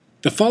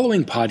The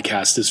following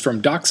podcast is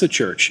from Doxa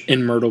Church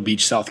in Myrtle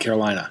Beach, South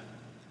Carolina.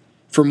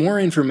 For more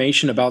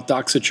information about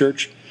Doxa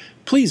Church,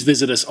 please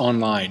visit us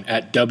online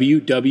at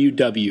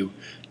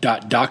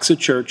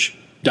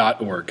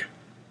www.doxachurch.org.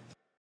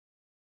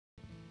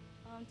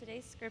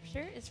 Today's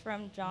scripture is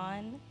from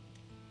John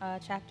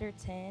chapter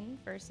 10,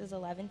 verses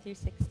 11 through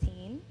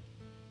 16.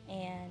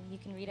 And you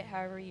can read it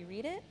however you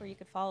read it, or you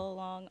could follow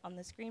along on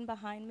the screen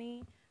behind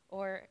me,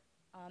 or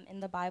in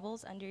the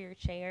Bibles under your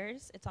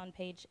chairs. It's on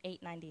page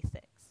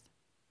 896.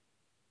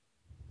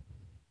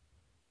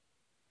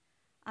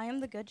 I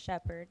am the good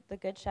shepherd. The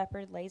good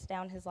shepherd lays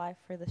down his life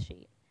for the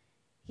sheep.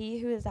 He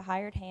who is a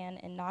hired hand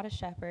and not a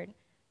shepherd,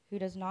 who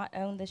does not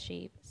own the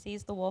sheep,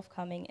 sees the wolf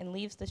coming and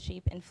leaves the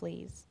sheep and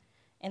flees.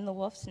 And the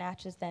wolf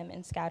snatches them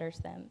and scatters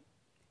them.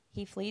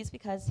 He flees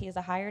because he is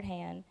a hired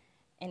hand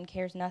and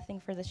cares nothing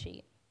for the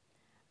sheep.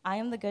 I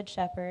am the good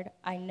shepherd.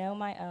 I know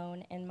my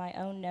own, and my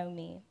own know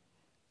me.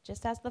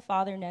 Just as the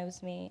Father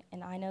knows me,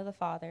 and I know the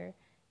Father,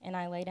 and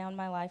I lay down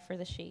my life for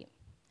the sheep.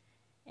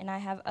 And I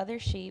have other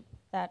sheep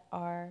that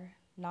are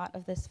not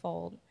of this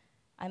fold.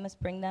 I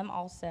must bring them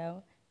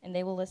also, and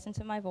they will listen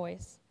to my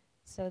voice.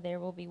 So there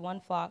will be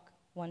one flock,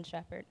 one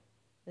shepherd.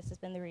 This has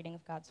been the reading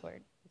of God's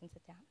word. You can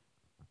sit down.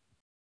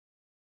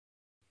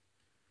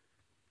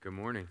 Good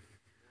morning.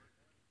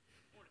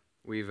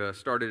 We've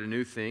started a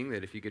new thing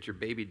that if you get your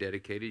baby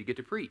dedicated, you get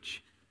to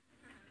preach.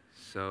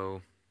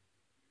 So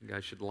you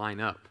guys should line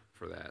up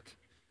for that.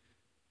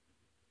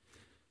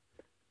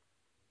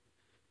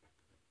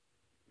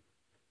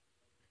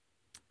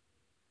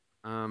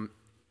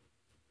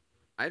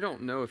 I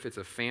don't know if it's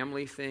a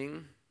family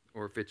thing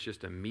or if it's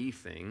just a me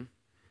thing,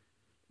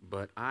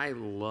 but I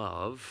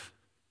love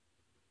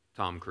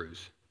Tom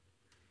Cruise.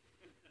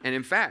 And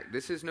in fact,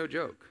 this is no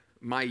joke.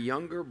 My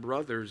younger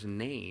brother's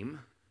name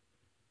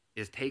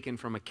is taken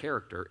from a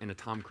character in a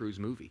Tom Cruise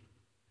movie,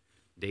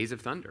 Days of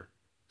Thunder.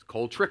 It's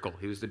Cole Trickle.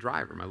 He was the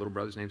driver. My little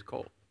brother's name's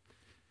Cole.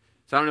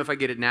 So I don't know if I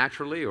get it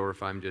naturally or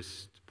if I'm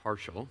just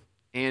partial.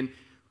 And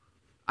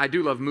I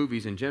do love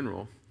movies in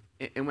general.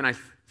 And when I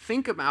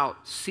think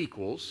about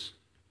sequels,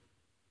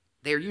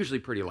 they're usually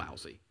pretty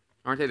lousy,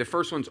 aren't they? The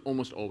first one's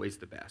almost always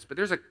the best. But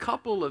there's a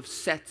couple of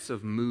sets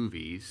of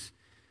movies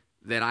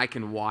that I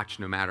can watch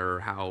no matter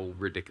how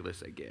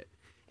ridiculous they get.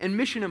 And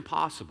Mission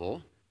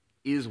Impossible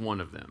is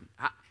one of them.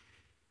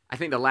 I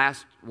think the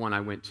last one I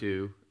went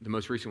to, the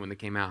most recent one that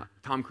came out,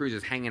 Tom Cruise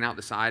is hanging out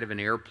the side of an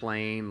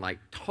airplane, like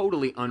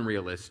totally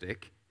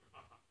unrealistic.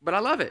 But I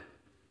love it.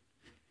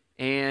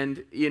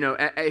 And, you know,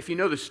 if you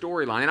know the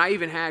storyline, and I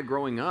even had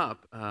growing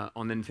up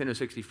on the Nintendo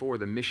 64,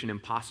 the Mission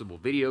Impossible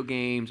video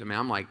games. I mean,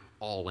 I'm like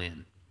all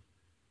in.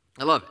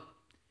 I love it.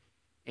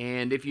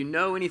 And if you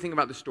know anything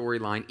about the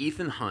storyline,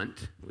 Ethan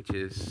Hunt, which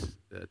is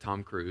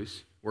Tom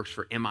Cruise, works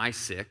for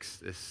MI6,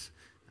 this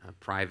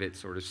private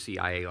sort of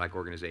CIA-like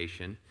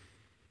organization.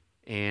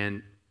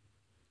 And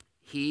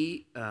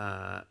he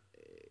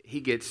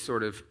gets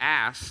sort of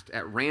asked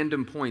at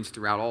random points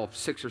throughout all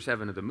 6 or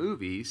 7 of the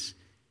movies.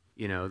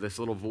 You know, this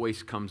little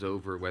voice comes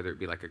over, whether it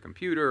be like a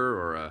computer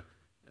or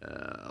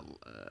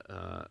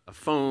a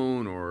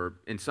phone or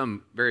in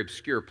some very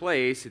obscure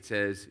place. It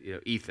says, you know,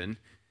 Ethan,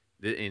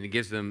 and it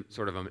gives them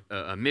sort of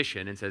a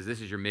mission and says, this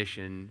is your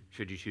mission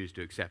should you choose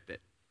to accept it,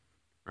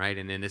 right?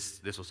 And then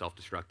this will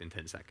self-destruct in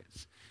 10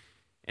 seconds.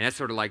 And that's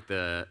sort of like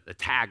the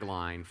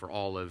tagline for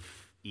all of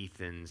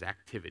Ethan's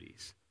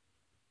activities.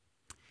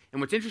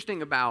 And what's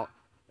interesting about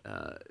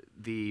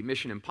the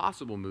Mission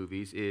Impossible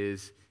movies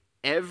is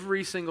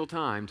every single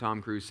time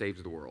Tom Cruise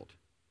saves the world.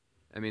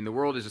 I mean, the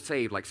world is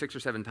saved like 6 or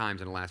 7 times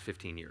in the last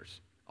 15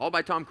 years, all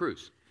by Tom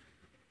Cruise.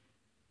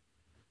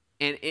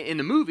 And in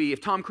the movie,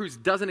 if Tom Cruise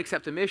doesn't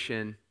accept a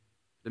mission,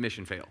 the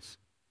mission fails,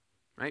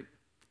 right?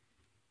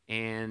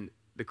 And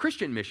the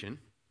Christian mission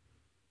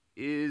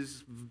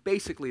is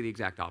basically the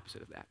exact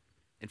opposite of that.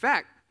 In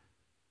fact,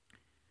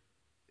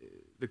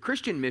 the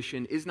Christian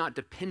mission is not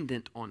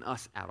dependent on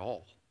us at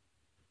all,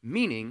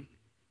 meaning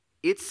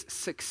its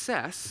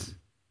success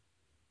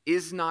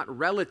is not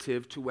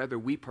relative to whether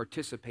we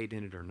participate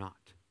in it or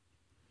not.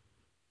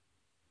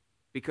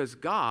 Because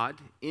God,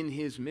 in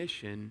his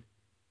mission,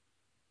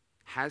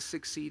 has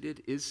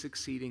succeeded, is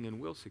succeeding,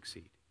 and will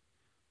succeed.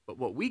 But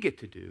what we get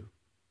to do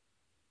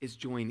is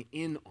join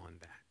in on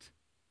that.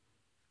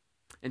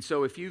 And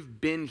so if you've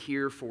been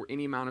here for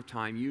any amount of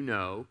time, you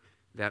know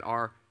that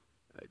our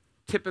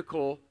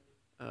typical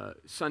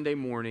Sunday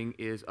morning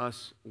is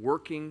us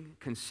working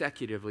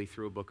consecutively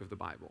through a book of the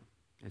Bible.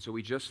 And so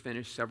we just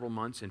finished several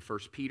months in 1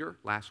 Peter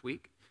last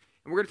week,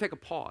 and we're going to take a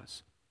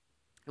pause.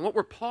 And what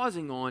we're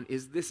pausing on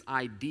is this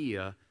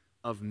idea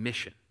of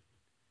mission.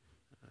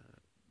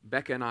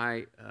 Becca and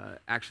I,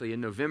 actually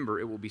in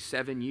November, it will be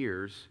 7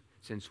 years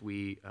since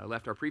we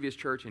left our previous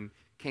church and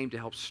came to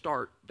help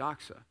start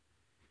Doxa.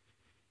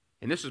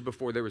 And this was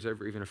before there was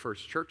ever even a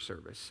first church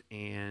service.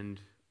 And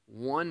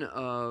one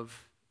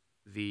of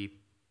the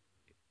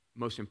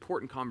most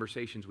important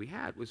conversations we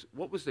had was,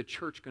 what was the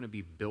church going to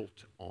be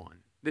built on?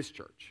 This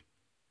church.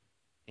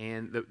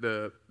 And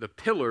the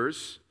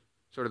pillars,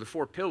 sort of the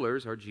 4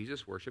 pillars, are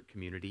Jesus, worship,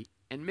 community,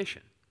 and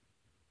mission.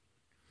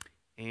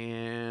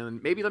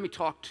 And maybe let me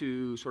talk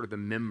to sort of the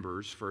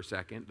members for a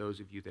second, those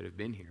of you that have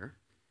been here.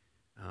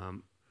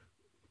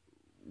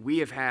 We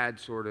have had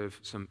sort of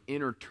some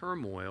inner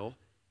turmoil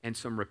and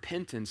some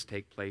repentance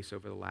take place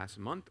over the last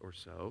month or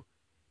so,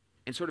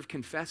 and sort of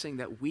confessing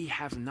that we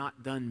have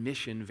not done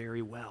mission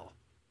very well.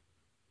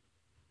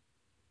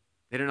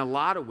 That in a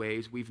lot of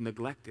ways, we've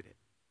neglected it.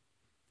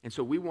 And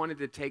so we wanted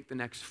to take the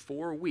next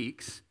 4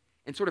 weeks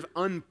and sort of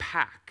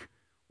unpack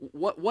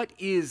what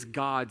is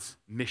God's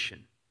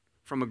mission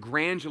from a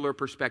granular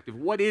perspective.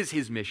 What is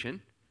his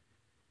mission?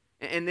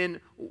 And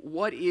then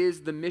what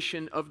is the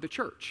mission of the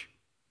church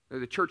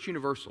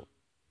universal,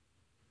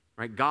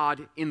 right?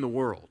 God in the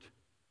world.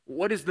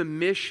 What is the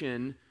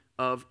mission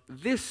of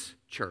this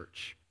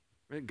church?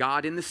 Right?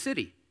 God in the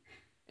city.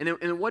 And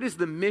then what is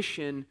the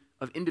mission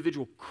of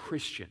individual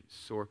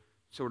Christians, or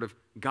sort of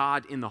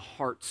God in the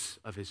hearts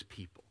of his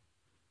people?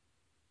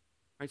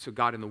 Right? So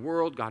God in the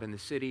world, God in the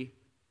city,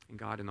 and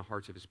God in the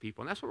hearts of his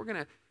people. And that's what we're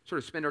going to sort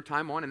of spend our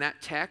time on. And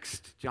that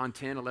text, John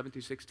 10, 11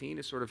 through 16,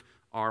 is sort of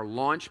our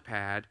launch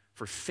pad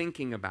for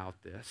thinking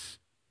about this.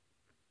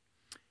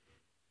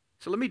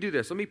 So let me do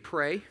this. Let me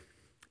pray,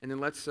 and then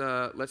let's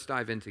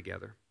dive in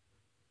together.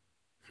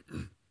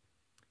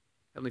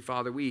 Heavenly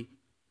Father, we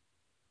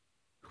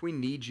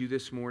need you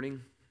this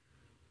morning.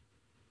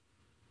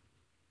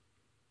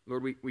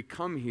 Lord, we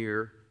come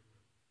here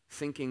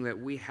thinking that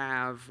we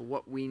have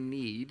what we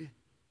need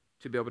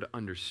to be able to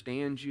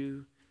understand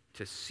you,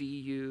 to see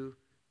you,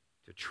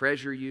 to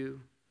treasure you.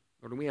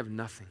 Lord, we have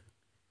nothing.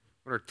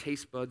 Lord, our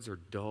taste buds are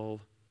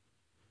dull.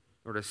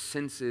 Lord, our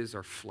senses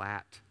are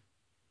flat.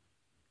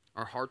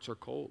 Our hearts are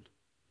cold.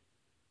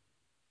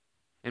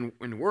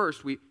 And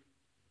worse, we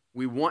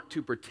want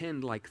to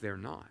pretend like they're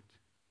not.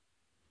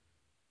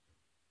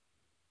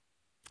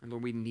 And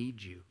Lord, we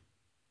need you.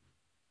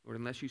 Lord,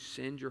 unless you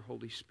send your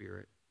Holy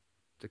Spirit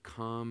to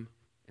come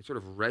and sort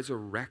of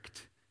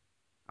resurrect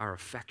our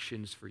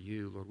affections for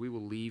you, Lord, we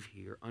will leave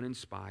here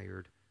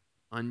uninspired,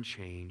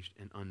 unchanged,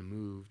 and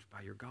unmoved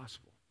by your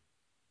gospel.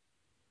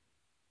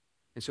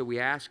 And so we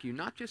ask you,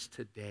 not just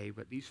today,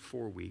 but these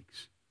 4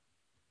 weeks,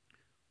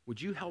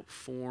 would you help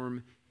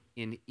form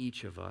in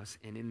each of us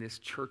and in this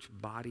church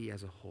body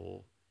as a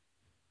whole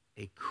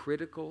a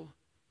critical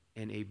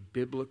and a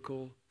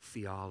biblical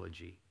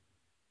theology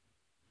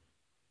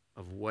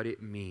of what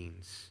it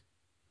means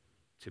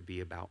to be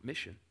about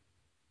mission?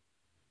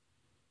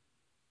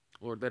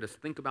 Lord, let us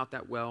think about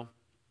that well.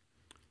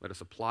 Let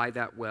us apply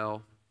that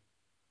well.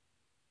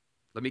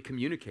 Let me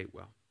communicate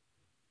well.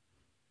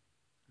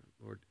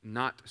 Lord,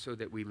 not so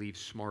that we leave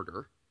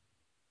smarter,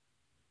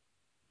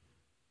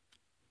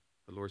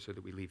 but Lord, so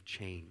that we leave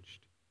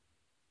changed.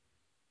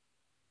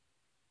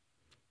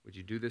 Would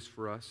you do this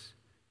for us?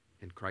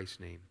 In Christ's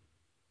name,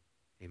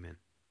 amen.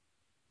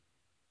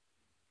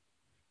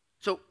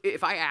 So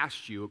if I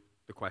asked you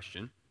the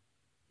question,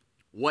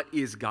 what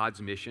is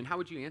God's mission? How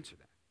would you answer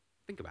that?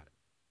 Think about it.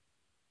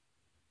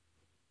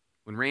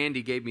 When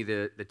Randy gave me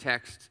the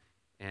text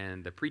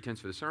and the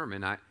pretense for the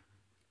sermon, I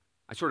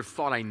sort of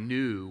thought I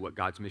knew what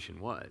God's mission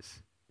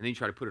was. And then you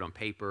try to put it on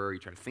paper, you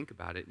try to think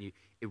about it, and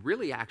it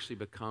really actually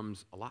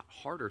becomes a lot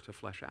harder to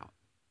flesh out.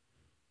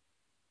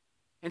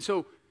 And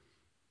so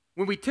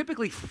when we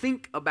typically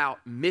think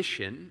about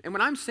mission, and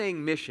when I'm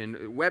saying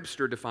mission,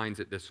 Webster defines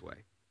it this way: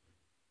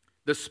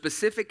 the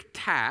specific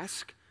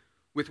task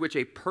with which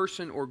a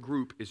person or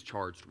group is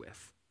charged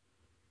with.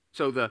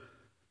 So the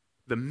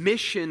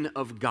mission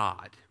of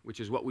God,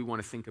 which is what we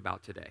want to think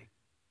about today.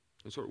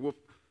 And so we'll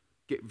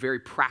get very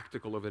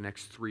practical over the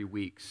next 3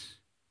 weeks.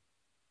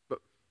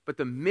 But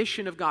the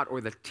mission of God,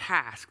 or the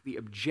task, the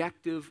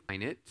objective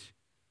in it,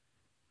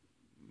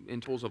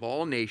 in tools of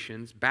all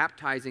nations,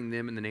 baptizing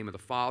them in the name of the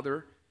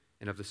Father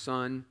and of the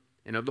Son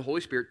and of the Holy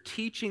Spirit,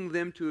 teaching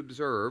them to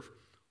observe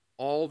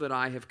all that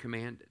I have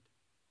commanded.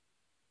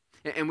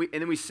 And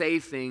then we say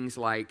things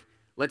like,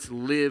 let's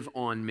live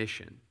on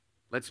mission.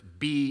 Let's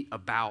be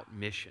about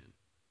mission.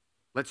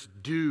 Let's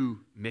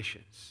do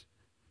missions.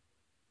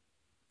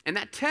 And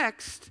that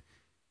text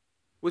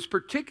was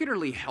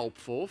particularly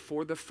helpful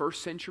for the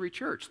first century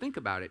church. Think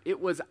about it. It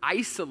was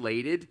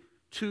isolated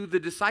to the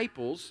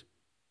disciples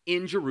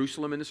in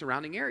Jerusalem and the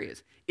surrounding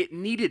areas. It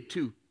needed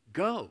to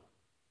go.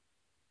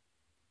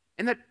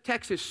 And that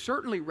text is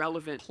certainly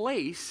relevant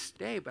place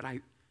today, but I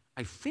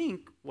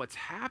think what's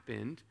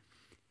happened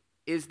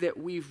is that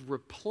we've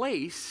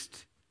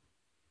replaced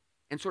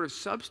and sort of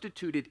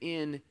substituted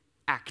in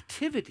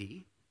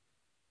activity.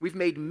 We've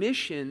made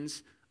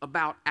missions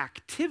about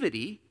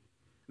activity,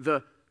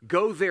 the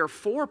go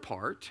therefore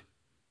part,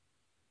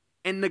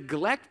 and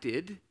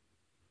neglected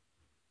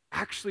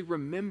actually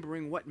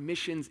remembering what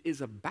missions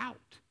is about.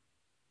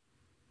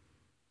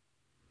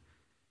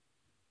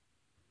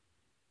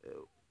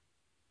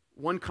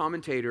 One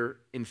commentator,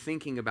 in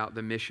thinking about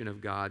the mission of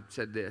God,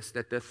 said this,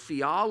 that the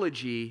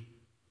theology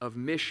of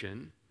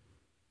mission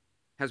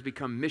has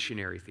become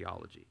missionary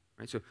theology.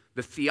 Right? So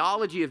the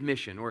theology of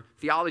mission, or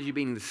theology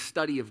being the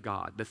study of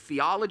God, the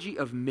theology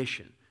of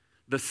mission,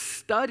 the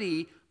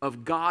study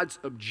of God's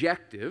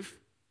objective,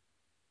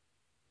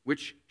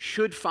 which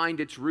should find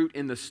its root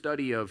in the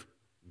study of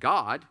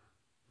God,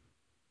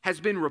 has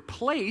been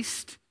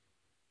replaced,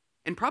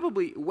 and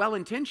probably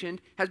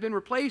well-intentioned, has been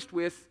replaced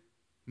with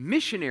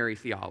missionary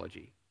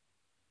theology,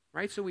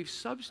 right? So we've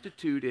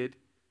substituted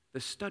the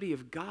study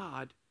of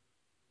God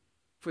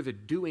for the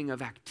doing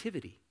of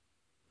activity.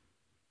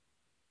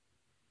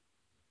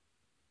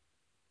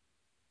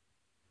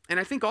 And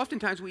I think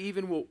oftentimes we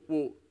even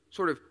will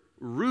sort of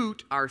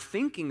root our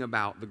thinking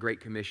about the Great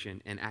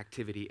Commission and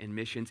activity and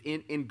missions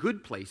in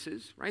good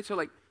places, right? So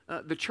like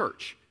the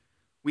church.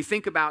 We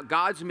think about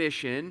God's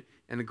mission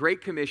and the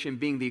Great Commission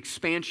being the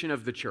expansion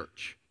of the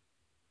church.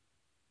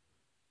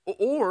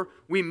 Or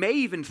we may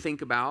even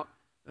think about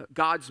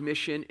God's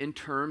mission in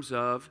terms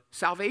of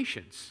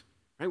salvations.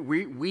 Right?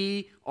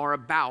 We are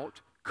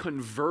about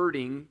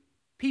converting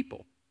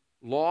people,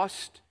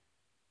 lost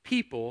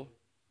people,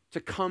 to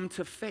come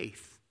to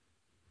faith.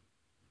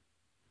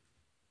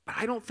 But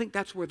I don't think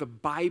that's where the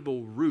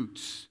Bible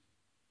roots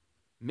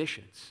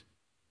missions.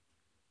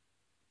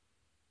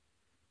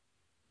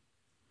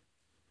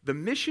 The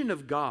mission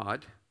of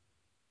God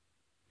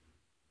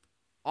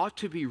ought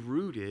to be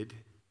rooted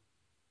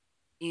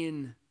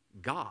in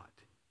God.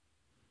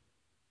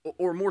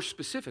 Or more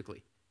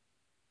specifically,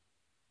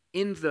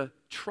 in the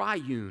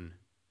triune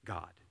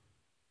God.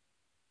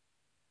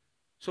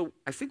 So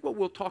I think what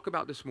we'll talk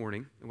about this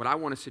morning, and what I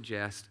want to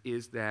suggest,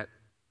 is that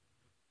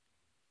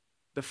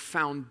the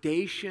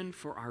foundation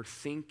for our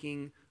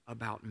thinking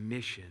about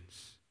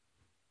missions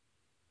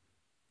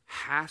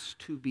has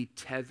to be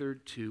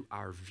tethered to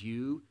our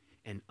view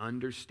and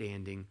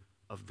understanding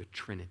of the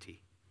Trinity.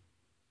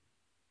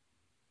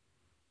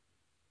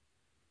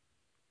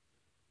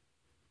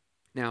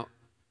 Now,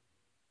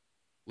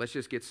 let's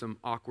just get some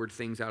awkward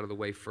things out of the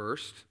way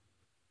first,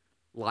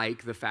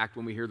 like the fact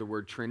when we hear the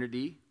word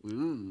Trinity,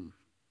 ooh,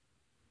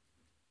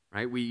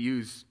 right? We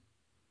use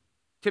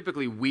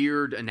typically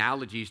weird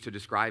analogies to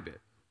describe it,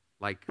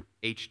 like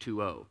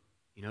H2O.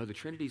 You know, the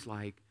Trinity's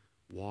like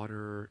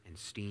water and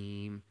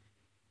steam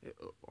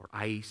or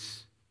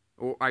ice.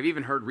 Or I've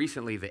even heard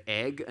recently the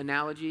egg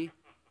analogy,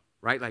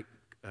 right? Like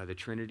the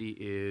Trinity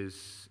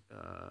is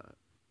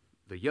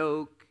the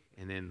yolk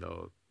and then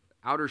the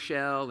outer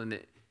shell. And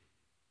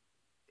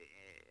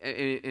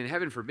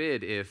heaven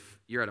forbid if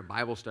you're at a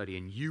Bible study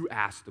and you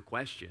ask the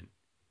question,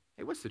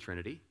 hey, what's the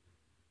Trinity?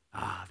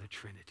 The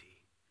Trinity.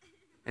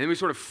 And then we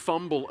sort of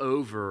fumble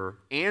over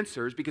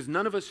answers because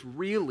none of us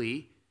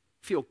really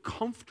feel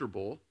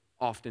comfortable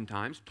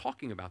oftentimes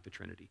talking about the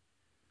Trinity,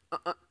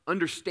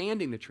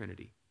 understanding the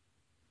Trinity.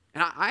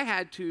 And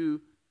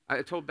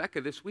I told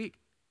Becca this week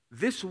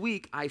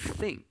I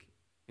think,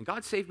 and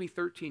God saved me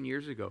 13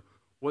 years ago,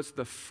 was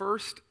the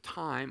first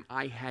time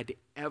I had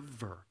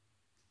ever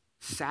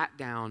sat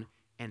down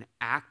and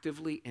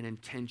actively and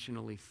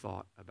intentionally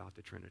thought about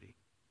the Trinity.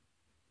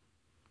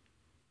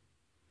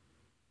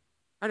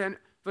 I've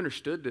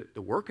understood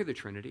the work of the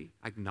Trinity.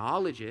 I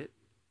acknowledge it.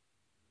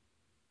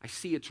 I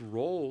see its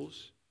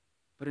roles.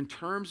 But in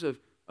terms of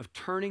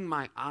turning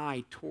my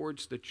eye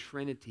towards the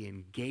Trinity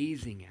and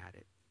gazing at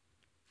it,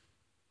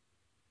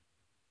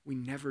 we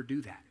never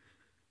do that.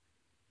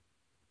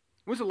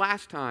 When was the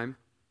last time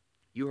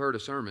you heard a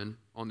sermon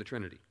on the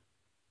Trinity?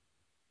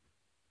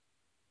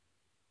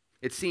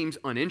 It seems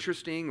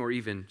uninteresting or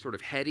even sort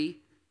of heady.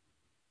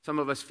 Some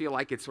of us feel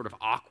like it's sort of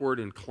awkward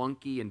and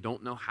clunky and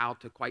don't know how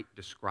to quite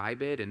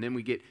describe it. And then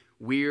we get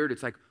weird.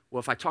 It's like, well,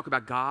 if I talk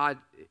about God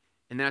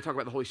and then I talk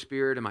about the Holy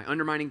Spirit, am I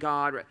undermining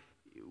God?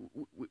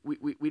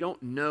 We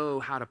don't know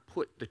how to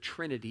put the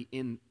Trinity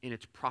in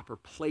its proper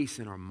place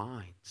in our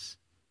minds.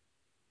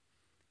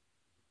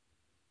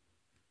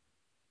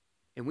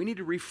 And we need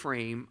to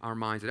reframe our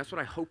minds, and that's what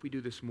I hope we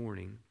do this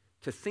morning,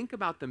 to think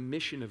about the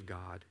mission of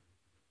God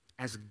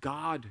as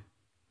God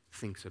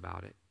thinks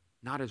about it,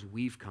 not as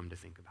we've come to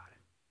think about it.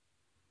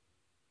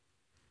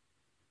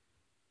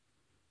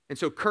 And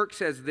so Kirk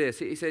says this,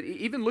 he said,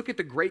 even look at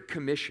the Great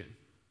Commission.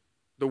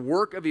 The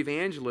work of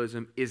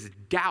evangelism is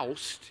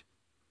doused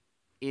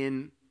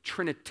in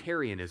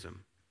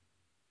Trinitarianism.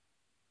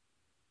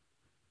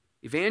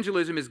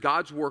 Evangelism is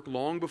God's work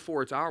long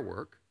before it's our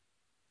work.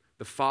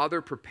 The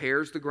Father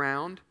prepares the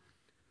ground,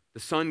 the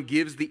Son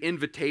gives the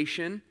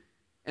invitation,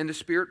 and the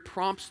Spirit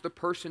prompts the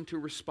person to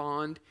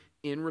respond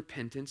in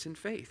repentance and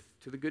faith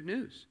to the good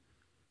news.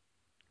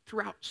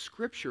 Throughout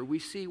Scripture, we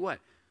see what?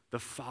 The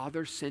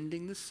Father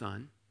sending the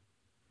Son,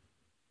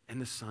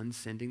 and the Son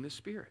sending the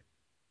Spirit.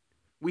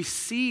 We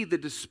see the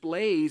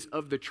displays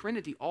of the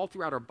Trinity all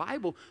throughout our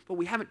Bible, but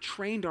we haven't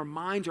trained our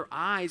minds or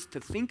eyes to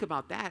think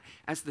about that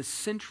as the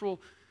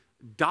central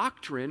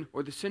doctrine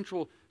or the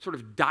central sort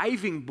of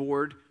diving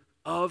board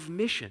of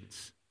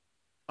missions,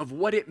 of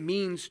what it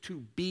means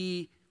to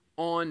be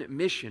on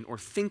mission or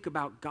think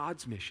about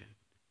God's mission.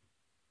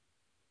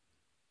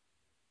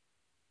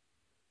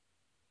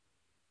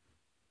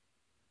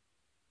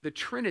 The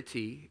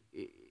Trinity,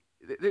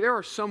 there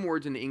are some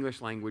words in the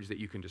English language that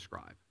you can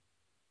describe,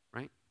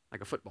 right?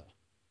 Like a football.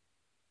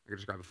 I can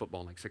describe a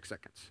football in like 6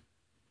 seconds.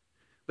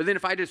 But then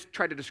if I just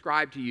try to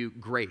describe to you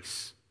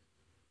grace,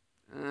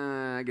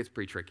 it gets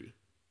pretty tricky.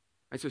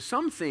 Right? So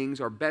some things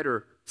are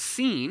better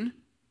seen,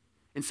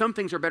 and some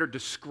things are better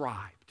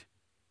described.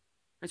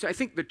 And so I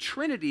think the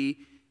Trinity,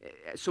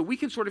 so we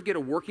can sort of get a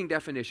working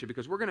definition,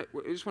 because we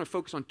just want to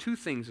focus on two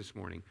things this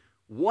morning.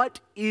 What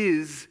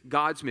is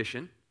God's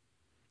mission,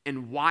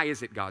 and why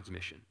is it God's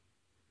mission?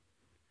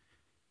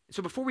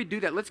 So before we do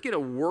that, let's get a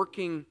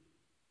working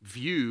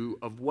view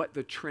of what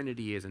the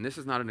Trinity is. And this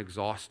is not an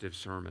exhaustive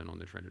sermon on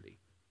the Trinity,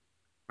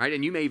 right?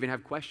 And you may even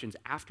have questions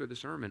after the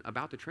sermon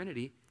about the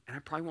Trinity, and I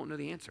probably won't know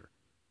the answer.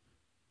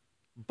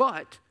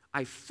 But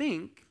I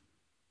think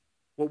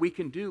what we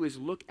can do is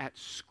look at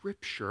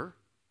Scripture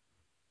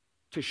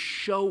to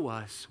show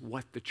us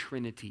what the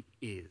Trinity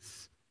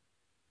is.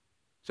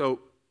 So,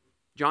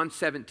 John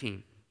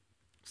 17,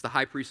 it's the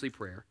high priestly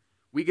prayer.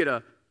 We get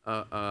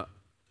a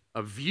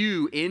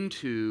view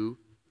into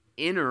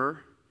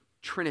inner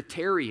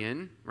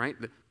Trinitarian, right?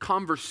 The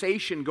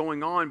conversation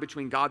going on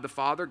between God the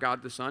Father,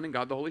 God the Son, and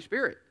God the Holy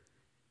Spirit.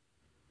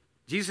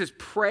 Jesus is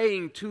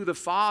praying to the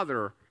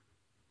Father,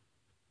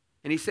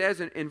 and he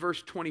says in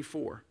verse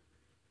 24,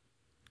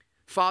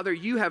 Father,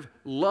 you have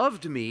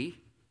loved me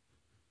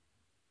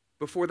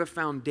before the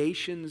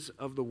foundations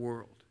of the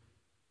world.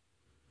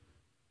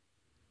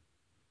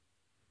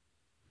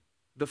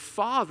 The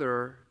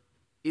Father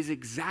is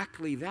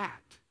exactly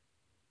that.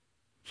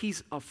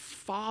 He's a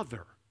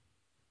Father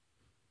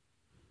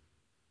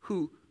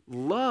who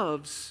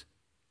loves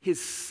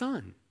his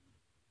Son.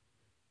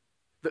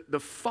 The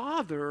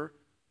Father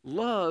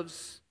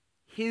loves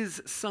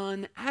his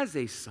Son as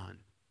a son.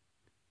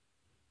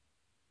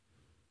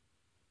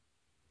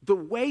 The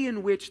way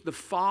in which the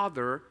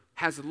Father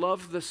has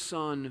loved the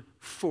Son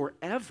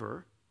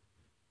forever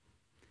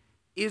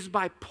is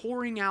by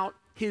pouring out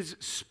his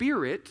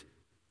Spirit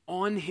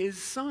on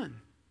his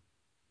Son.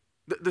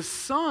 The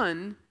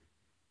Son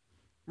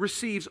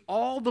receives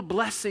all the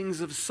blessings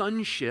of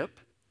sonship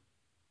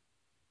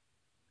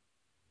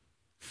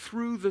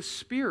through the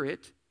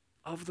Spirit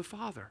of the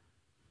Father.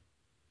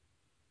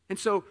 And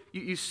so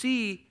you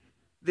see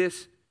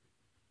this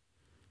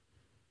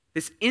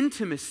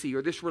intimacy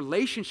or this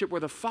relationship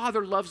where the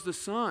Father loves the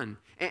Son,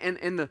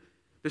 and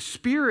the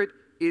Spirit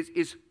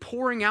is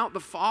pouring out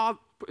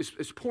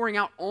is pouring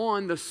out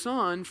on the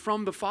Son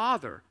from the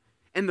Father.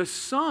 And the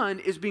Son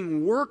is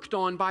being worked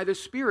on by the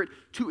Spirit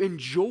to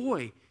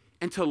enjoy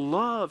and to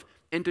love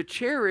and to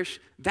cherish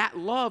that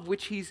love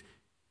which he's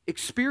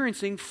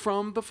experiencing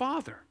from the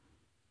Father.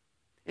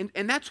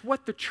 And that's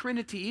what the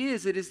Trinity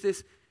is. It is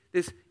this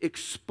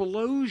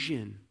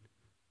explosion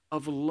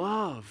of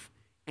love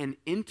and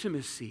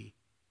intimacy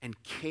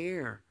and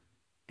care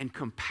and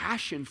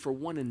compassion for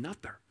one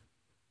another.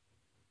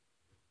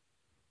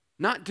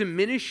 Not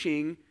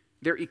diminishing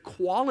their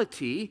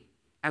equality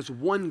as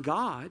one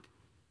God,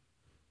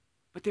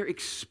 but they're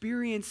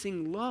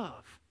experiencing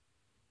love.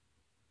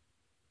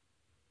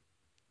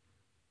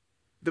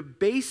 The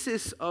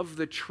basis of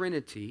the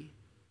Trinity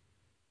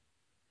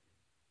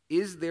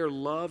is their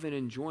love and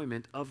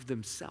enjoyment of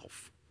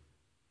themselves.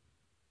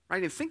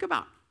 Right? And think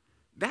about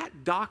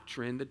that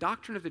doctrine, the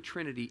doctrine of the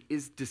Trinity,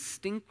 is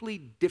distinctly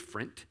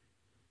different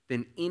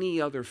than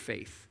any other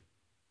faith.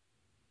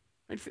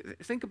 Right?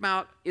 Think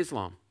about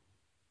Islam.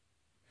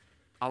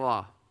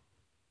 Allah.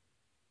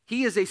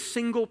 He is a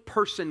single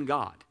person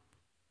God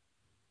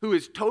who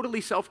is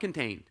totally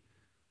self-contained,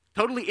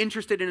 totally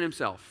interested in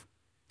himself,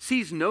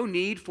 sees no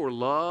need for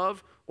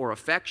love or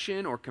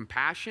affection or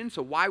compassion,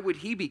 so why would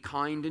he be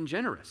kind and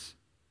generous?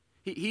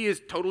 He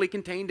is totally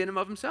contained in and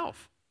of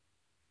himself.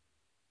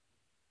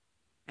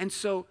 And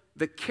so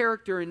the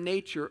character and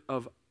nature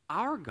of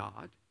our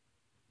God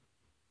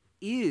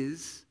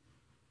is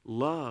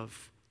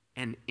love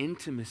and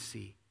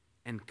intimacy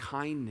and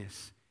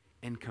kindness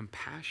and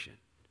compassion,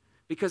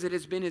 because it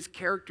has been his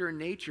character and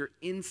nature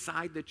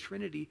inside the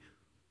Trinity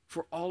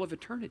for all of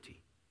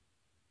eternity.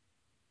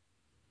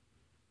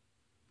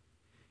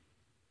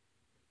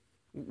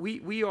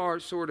 We are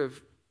sort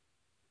of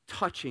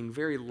touching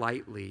very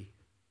lightly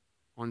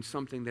on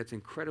something that's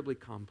incredibly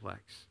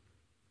complex.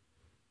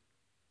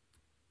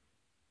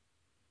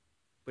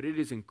 But it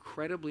is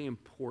incredibly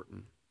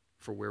important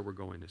for where we're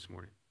going this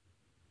morning.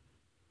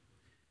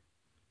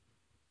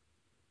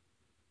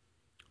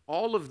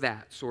 All of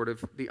that sort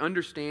of, the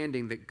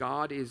understanding that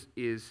God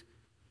is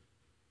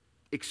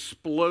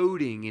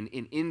exploding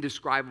in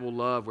indescribable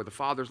love, where the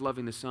Father's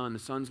loving the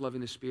Son's loving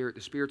the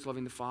Spirit's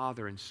loving the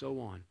Father, and so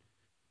on.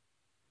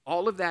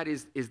 All of that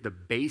is the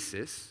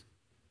basis,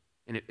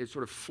 and it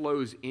sort of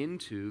flows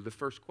into the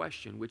first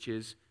question, which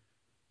is,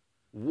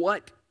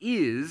 what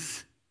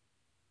is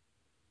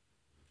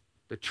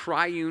the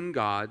triune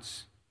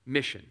God's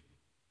mission,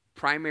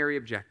 primary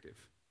objective?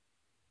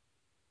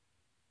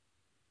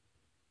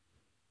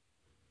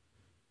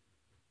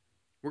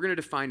 We're going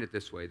to define it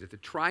this way, that the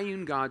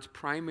triune God's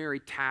primary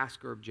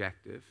task or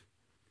objective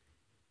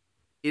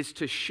is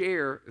to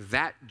share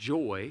that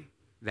joy,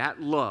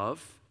 that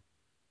love,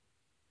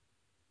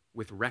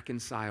 with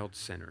reconciled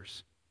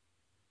sinners.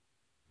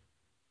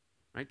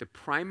 Right? The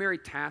primary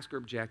task or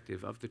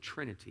objective of the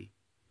Trinity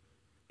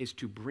is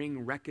to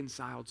bring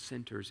reconciled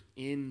sinners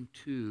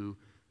into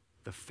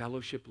the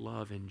fellowship,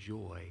 love, and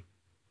joy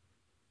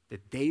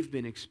that they've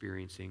been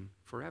experiencing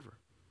forever.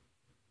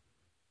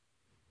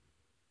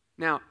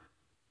 Now,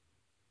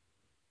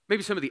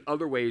 maybe some of the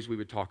other ways we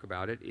would talk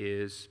about it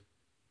is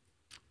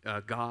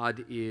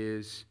God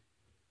is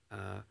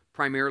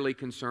primarily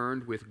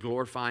concerned with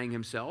glorifying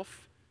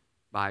himself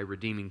by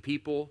redeeming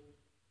people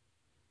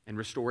and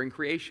restoring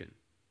creation.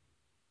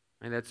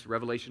 And that's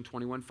Revelation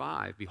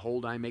 21:5.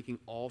 Behold, I am making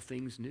all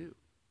things new.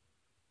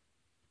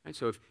 Right?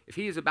 So if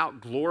he is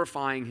about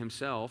glorifying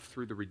himself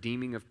through the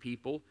redeeming of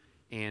people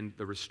and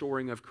the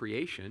restoring of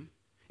creation,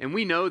 and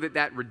we know that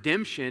that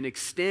redemption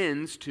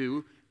extends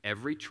to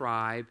every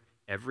tribe,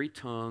 every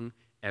tongue,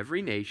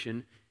 every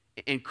nation,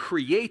 and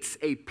creates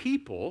a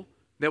people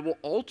that will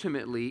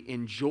ultimately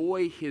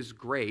enjoy his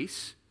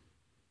grace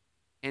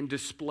and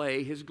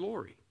display his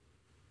glory.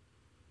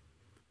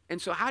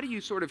 And so how do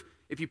you sort of,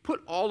 if you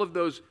put all of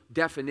those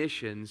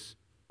definitions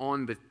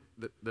on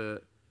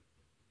the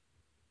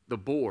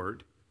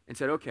board and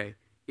said, okay,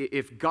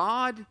 if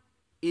God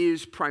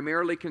is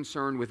primarily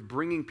concerned with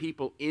bringing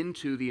people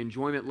into the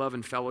enjoyment, love,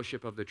 and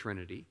fellowship of the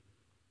Trinity,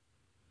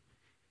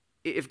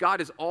 if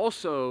God is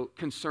also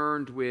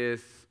concerned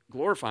with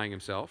glorifying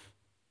himself,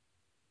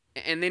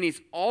 and then he's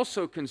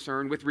also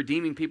concerned with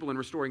redeeming people and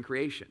restoring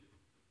creation,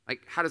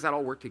 like how does that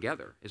all work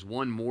together? Is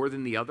one more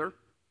than the other?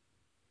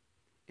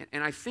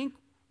 And I think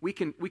we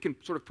can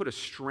sort of put a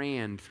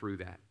strand through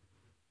that,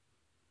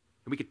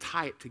 and we could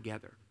tie it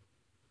together.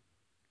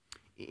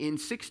 In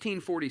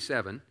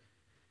 1647,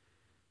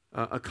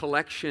 a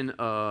collection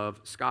of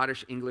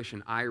Scottish, English,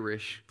 and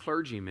Irish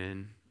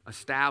clergymen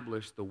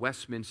established the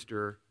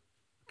Westminster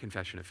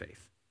Confession of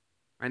Faith.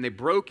 And they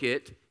broke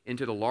it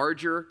into the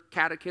larger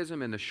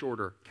catechism and the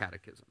shorter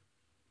catechism.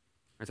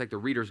 It's like the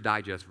Reader's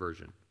Digest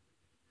version.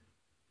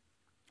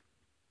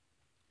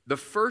 The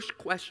first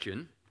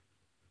question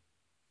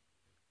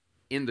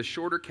in the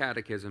shorter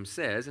catechism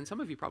says, and some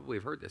of you probably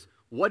have heard this,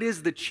 what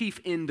is the chief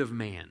end of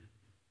man?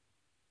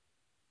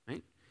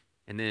 Right?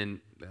 And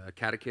then the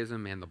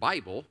catechism and the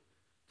Bible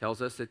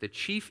tells us that the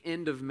chief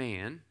end of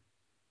man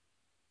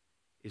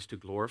is to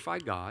glorify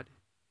God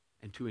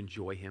and to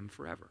enjoy him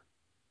forever.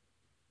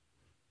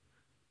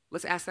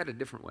 Let's ask that a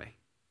different way.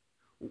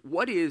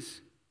 What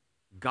is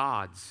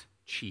God's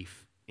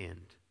chief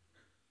end?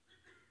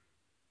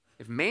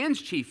 If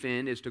man's chief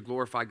end is to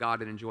glorify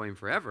God and enjoy him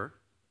forever,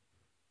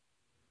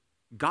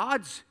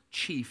 God's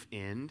chief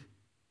end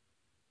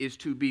is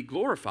to be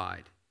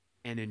glorified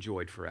and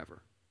enjoyed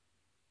forever,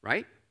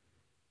 right?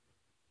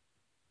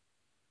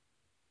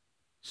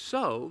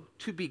 So,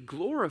 to be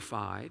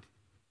glorified,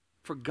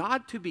 for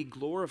God to be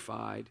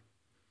glorified,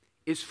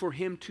 is for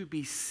him to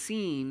be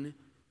seen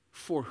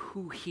for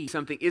who he is.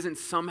 Something isn't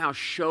somehow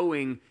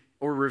showing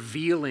or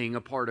revealing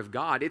a part of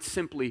God. It's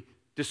simply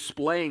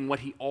displaying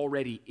what he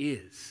already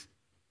is.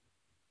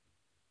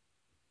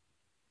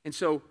 And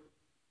so,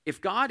 if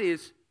God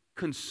is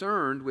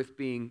concerned with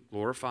being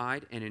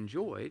glorified and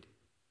enjoyed,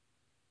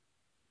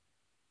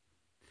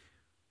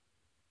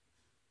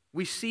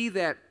 we see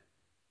that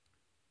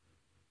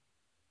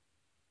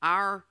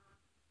our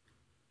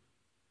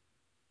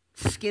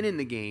skin in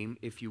the game,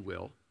 if you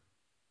will,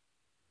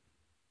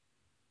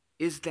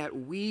 is that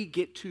we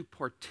get to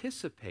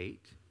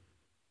participate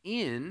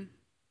in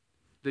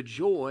the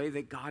joy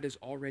that God is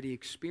already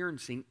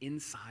experiencing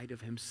inside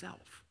of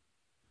himself.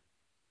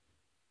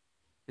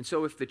 And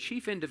so if the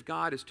chief end of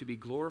God is to be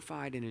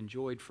glorified and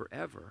enjoyed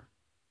forever,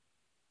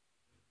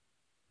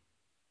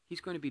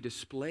 he's going to be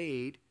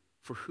displayed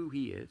for who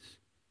he is.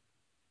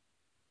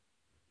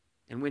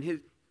 And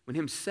when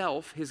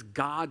himself, his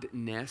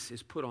godness,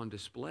 is put on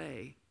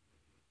display,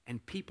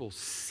 and people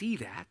see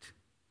that,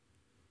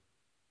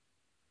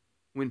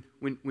 when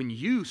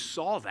you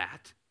saw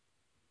that,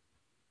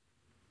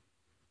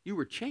 you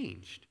were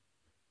changed.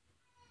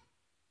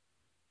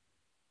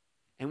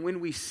 And when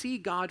we see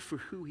God for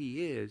who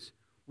he is,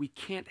 we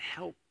can't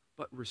help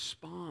but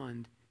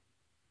respond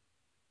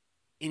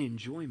in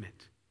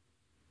enjoyment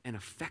and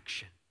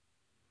affection.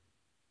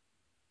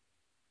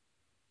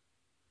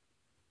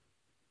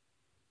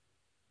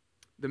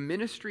 The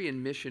ministry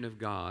and mission of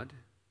God,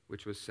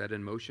 which was set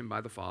in motion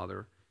by the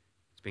Father,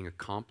 it's being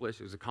accomplished.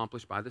 It was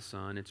accomplished by the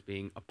Son. It's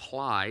being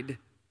applied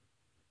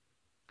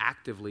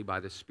actively by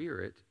the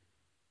Spirit,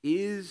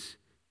 is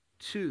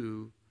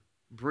to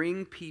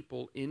bring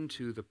people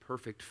into the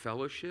perfect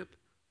fellowship,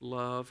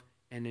 love,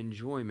 and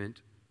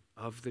enjoyment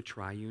of the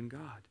triune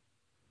God.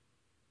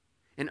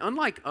 And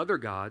unlike other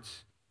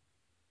gods,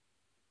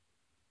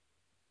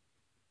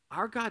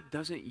 our God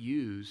doesn't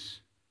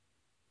use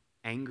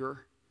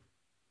anger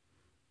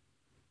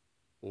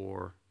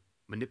or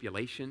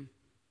manipulation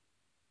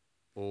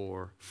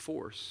or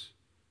force.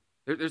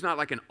 There's not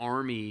like an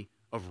army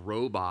of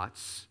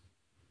robots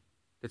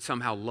that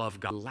somehow love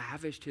God. He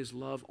lavished his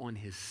love on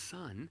his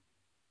Son.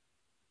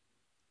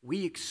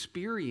 We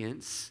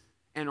experience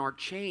and are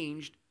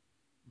changed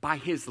by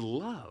his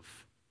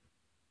love.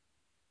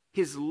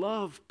 His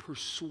love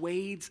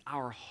persuades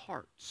our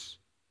hearts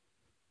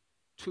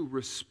to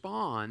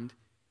respond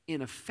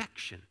in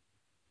affection.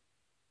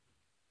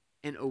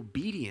 and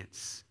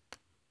obedience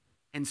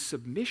and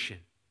submission.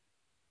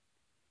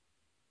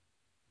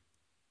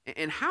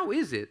 And how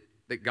is it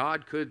that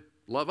God could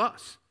love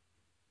us?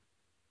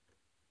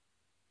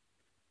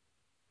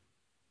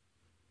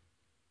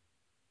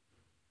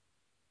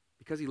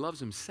 Because he loves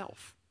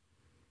himself.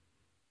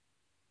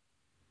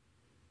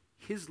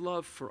 His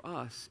love for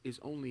us is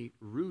only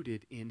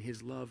rooted in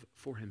his love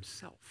for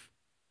himself.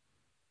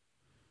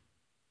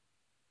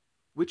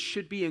 Which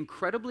should be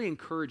incredibly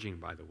encouraging,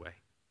 by the way.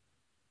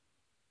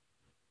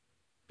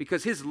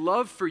 Because his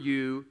love for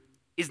you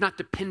is not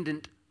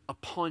dependent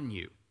upon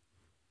you.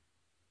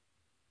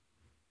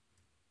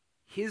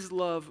 His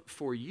love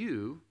for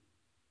you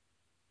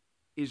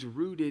is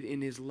rooted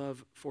in his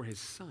love for his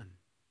Son,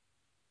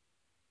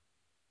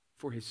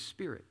 for his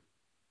Spirit,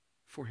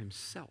 for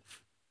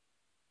himself.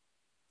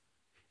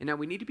 And now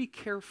we need to be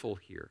careful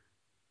here,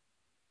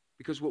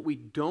 because what we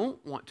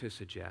don't want to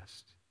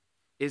suggest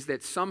is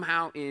that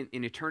somehow in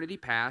eternity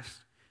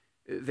past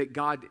that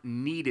God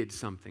needed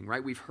something,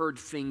 right? We've heard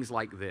things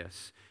like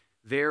this.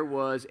 There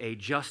was a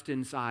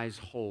Justin-sized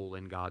hole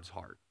in God's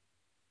heart.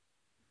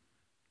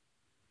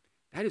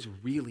 That is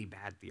really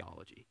bad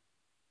theology.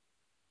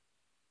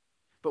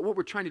 But what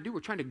we're trying to do, we're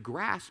trying to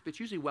grasp, it's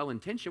usually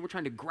well-intentioned, we're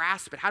trying to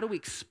grasp it. How do we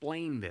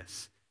explain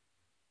this?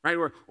 Right?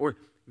 Or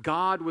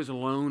God was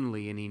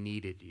lonely and he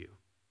needed you.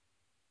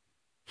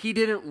 He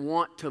didn't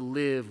want to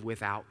live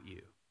without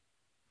you.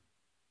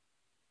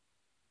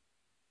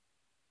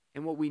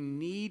 And what we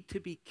need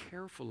to be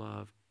careful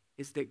of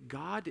is that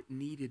God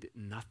needed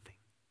nothing.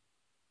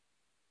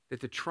 That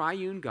the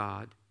triune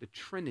God, the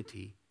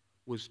Trinity,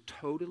 was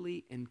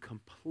totally and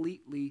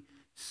completely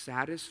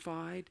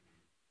satisfied,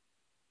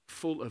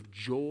 full of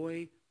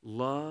joy,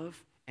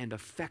 love, and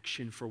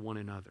affection for one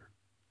another.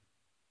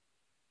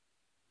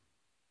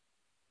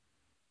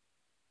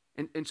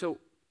 And so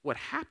what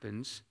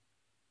happens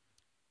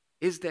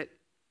is that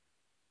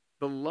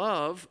the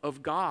love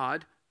of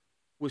God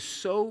was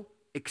so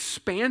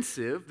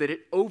expansive that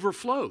it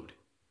overflowed.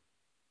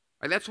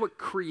 Right? That's what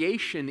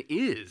creation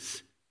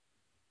is.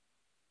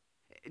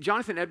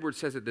 Jonathan Edwards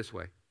says it this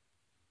way: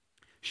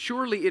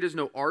 surely it is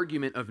no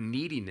argument of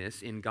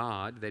neediness in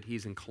God that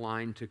he's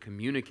inclined to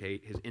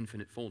communicate his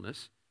infinite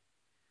fullness.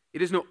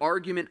 It is no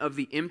argument of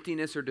the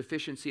emptiness or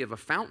deficiency of a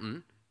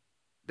fountain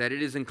that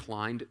it is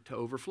inclined to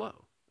overflow.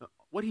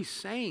 What he's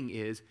saying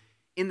is,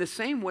 in the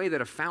same way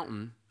that a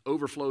fountain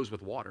overflows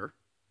with water,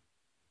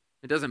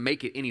 it doesn't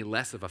make it any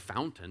less of a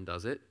fountain,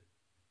 does it?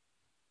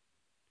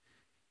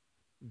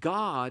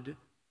 God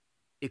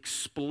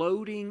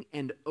exploding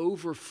and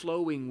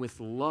overflowing with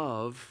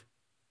love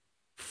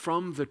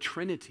from the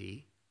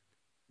Trinity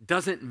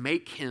doesn't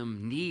make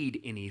him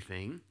need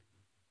anything.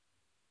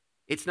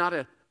 It's not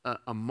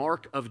a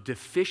mark of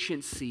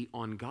deficiency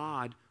on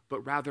God,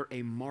 but rather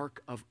a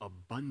mark of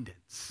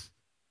abundance.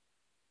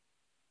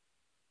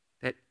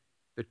 That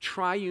the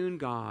triune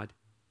God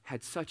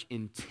had such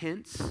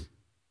intense,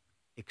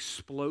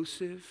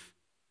 explosive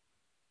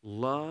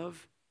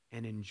love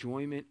and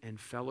enjoyment and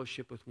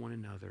fellowship with one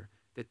another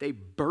that they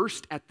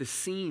burst at the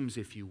seams,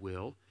 if you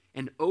will,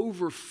 and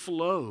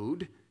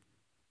overflowed.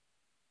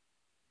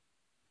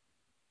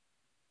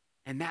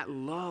 And that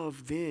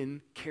love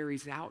then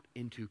carries out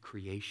into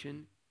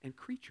creation and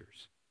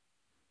creatures.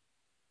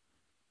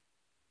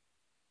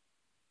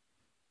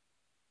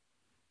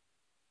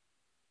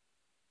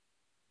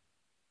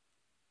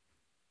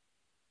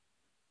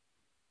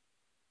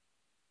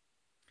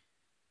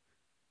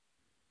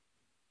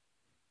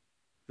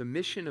 The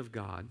mission of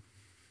God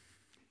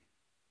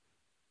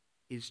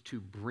is to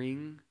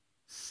bring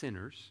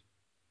sinners,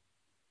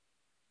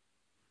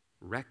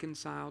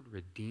 reconciled,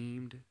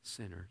 redeemed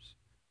sinners,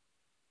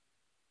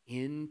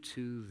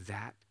 into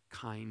that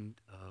kind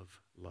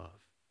of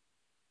love.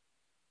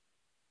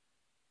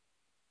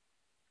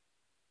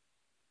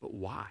 But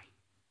why?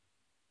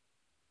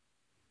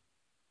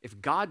 If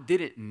God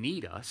didn't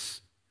need us,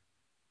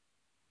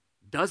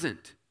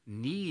 doesn't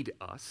need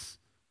us,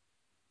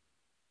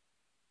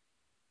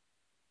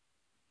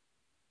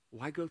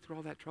 why go through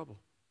all that trouble?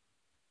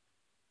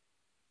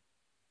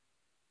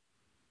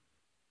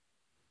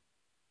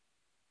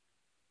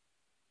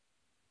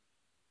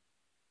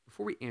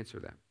 Before we answer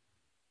that,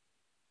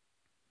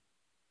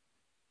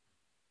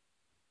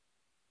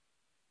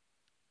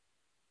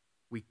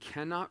 we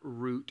cannot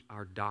root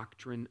our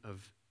doctrine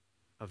of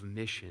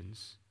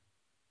missions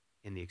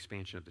in the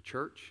expansion of the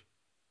church,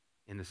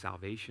 in the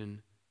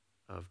salvation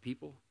of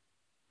people.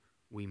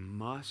 We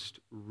must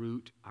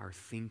root our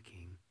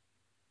thinking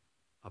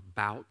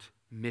about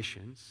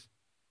missions,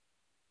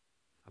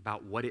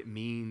 about what it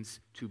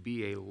means to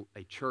be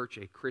a church,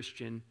 a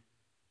Christian,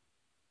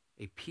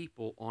 a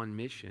people on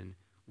mission.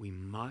 We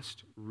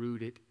must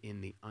root it in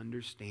the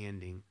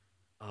understanding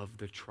of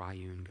the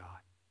triune God.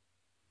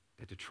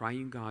 That the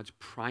triune God's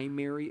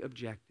primary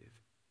objective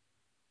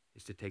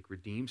is to take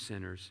redeemed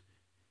sinners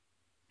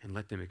and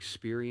let them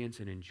experience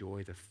and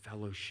enjoy the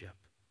fellowship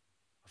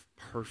of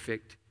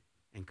perfect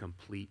and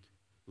complete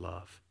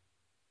love.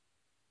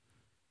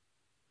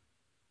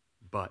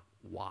 But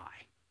why?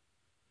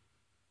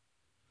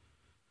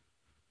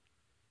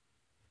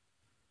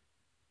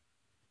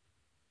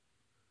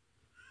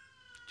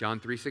 John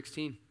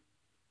 3:16.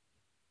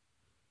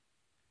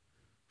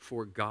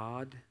 For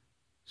God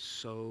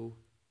so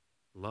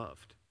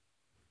loved.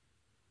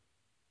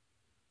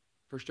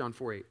 1 John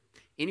 4:8.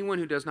 Anyone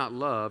who does not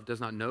love does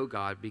not know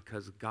God,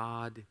 because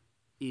God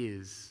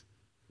is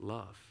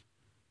love.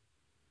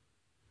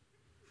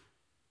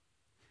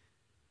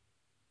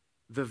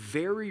 The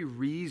very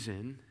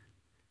reason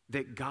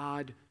that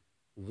God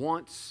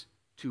wants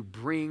to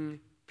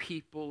bring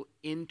people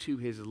into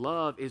his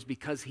love is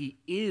because he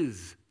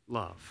is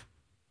love.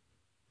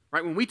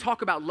 Right? When we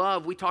talk about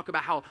love, we talk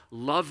about how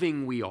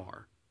loving we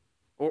are.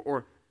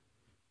 Or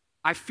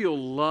I feel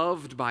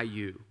loved by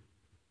you.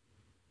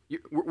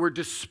 We're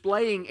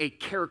displaying a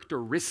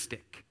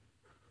characteristic.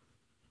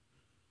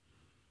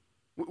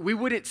 We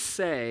wouldn't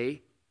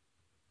say,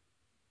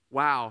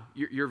 wow,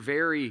 you're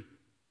very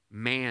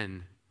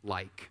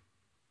man-like.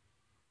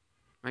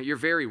 Right? You're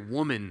very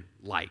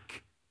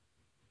woman-like.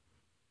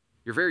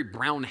 You're very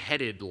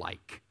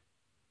brown-headed-like.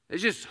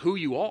 It's just who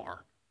you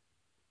are.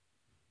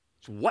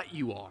 It's what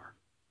you are.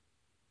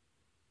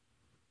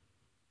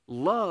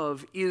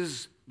 Love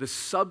is the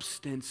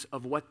substance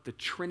of what the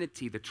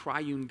Trinity, the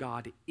triune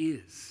God,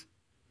 is.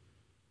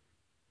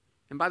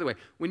 And by the way,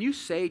 when you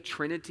say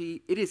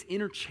Trinity, it is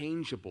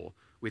interchangeable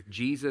with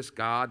Jesus,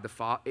 God, the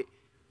Father.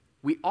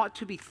 We ought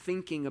to be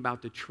thinking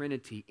about the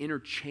Trinity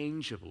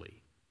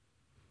interchangeably.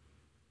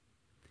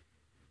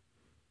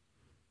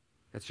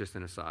 That's just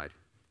an aside.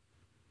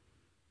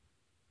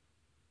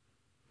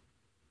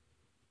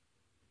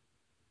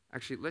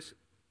 Actually, let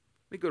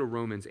me go to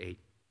Romans 8.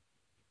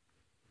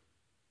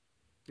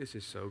 This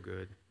is so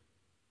good.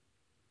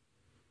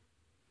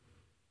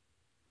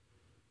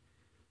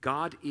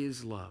 God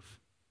is love.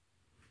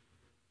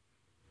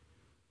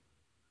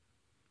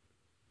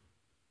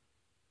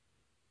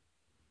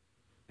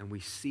 And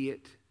we see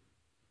it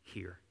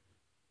here.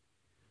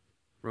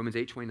 Romans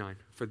 8:29.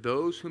 For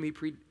those whom he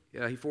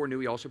foreknew,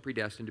 he also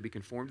predestined to be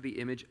conformed to the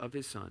image of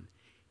his Son,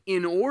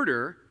 in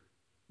order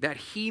that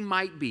he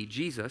might be,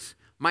 Jesus,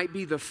 might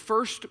be the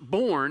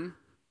firstborn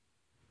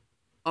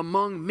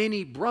among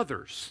many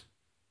brothers.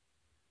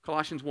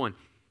 Colossians 1.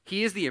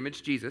 He is the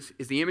image, Jesus,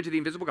 is the image of the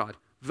invisible God,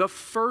 the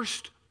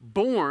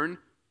firstborn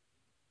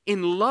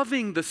in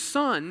loving the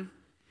Son.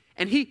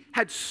 And he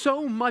had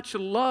so much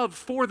love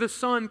for the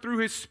Son through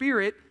his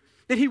Spirit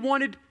that he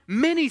wanted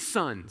many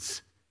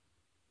sons.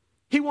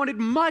 He wanted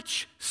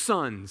much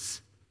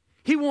sons.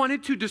 He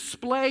wanted to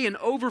display and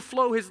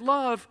overflow his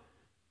love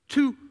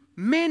to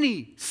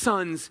many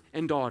sons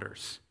and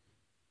daughters.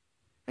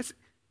 That's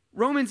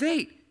Romans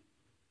 8.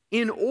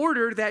 In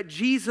order that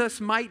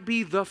Jesus might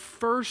be the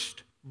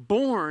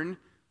firstborn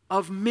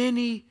of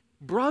many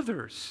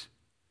brothers.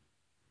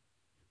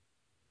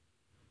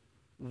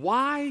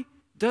 Why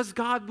does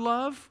God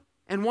love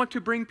and want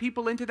to bring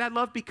people into that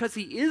love? Because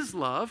he is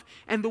love,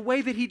 and the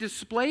way that he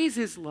displays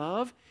his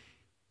love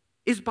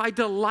is by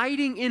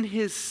delighting in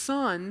his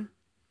Son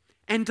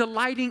and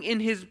delighting in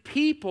his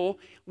people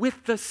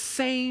with the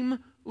same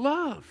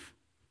love.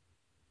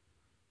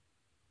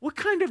 What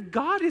kind of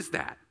God is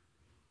that?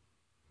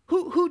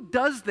 Who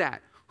does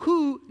that?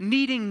 Who,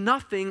 needing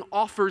nothing,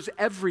 offers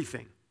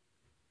everything?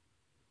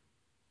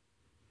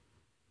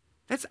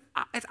 That's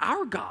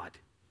our God.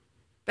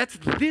 That's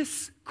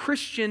this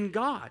Christian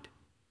God.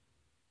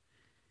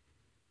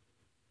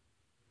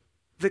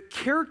 The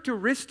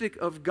characteristic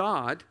of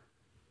God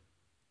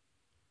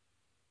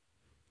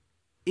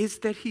is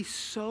that he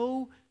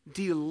so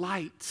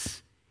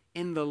delights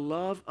in the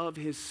love of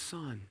his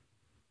Son.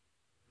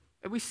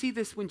 And we see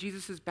this when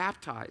Jesus is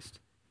baptized,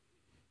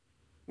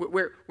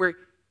 where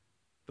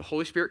the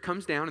Holy Spirit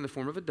comes down in the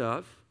form of a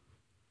dove,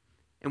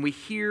 and we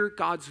hear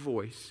God's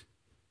voice.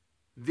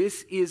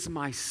 This is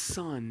my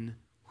Son,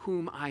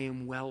 whom I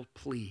am well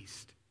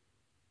pleased.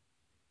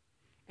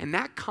 And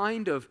that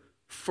kind of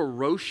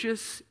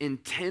ferocious,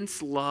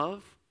 intense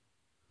love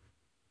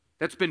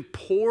that's been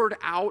poured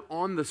out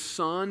on the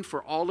Son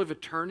for all of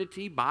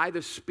eternity by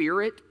the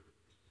Spirit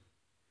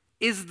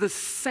is the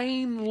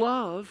same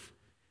love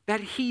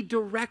that he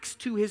directs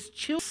to his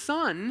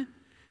Son.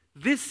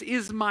 This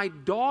is my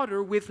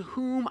daughter with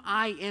whom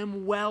I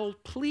am well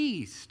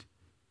pleased.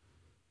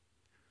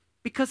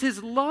 Because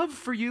his love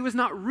for you is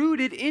not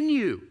rooted in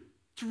you.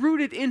 It's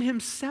rooted in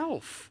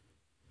himself.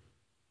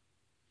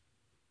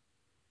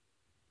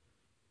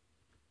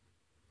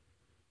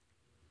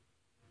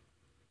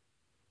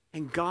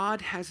 And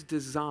God has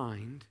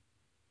designed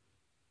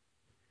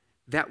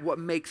that what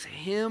makes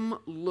him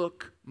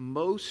look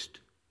most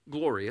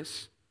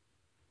glorious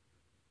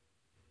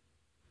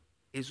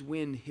is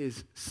when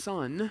his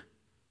Son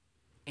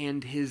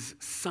and his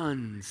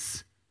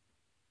sons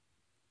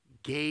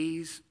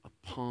gaze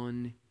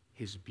upon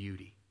his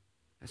beauty.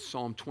 That's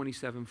Psalm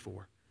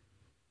 27:4.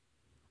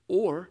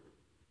 Or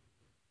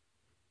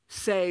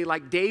say,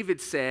 like David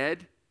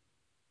said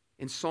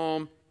in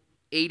Psalm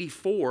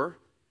 84,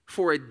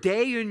 for a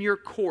day in your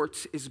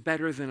courts is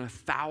better than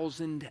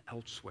 1,000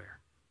 elsewhere.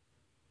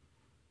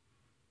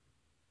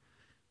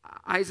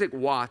 Isaac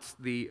Watts,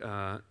 the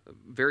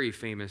very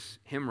famous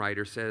hymn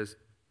writer, says,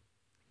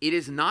 it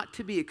is not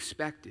to be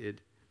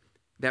expected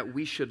that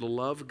we should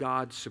love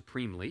God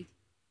supremely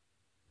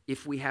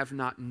if we have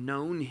not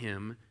known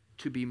him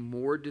to be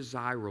more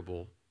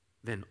desirable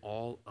than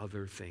all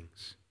other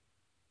things.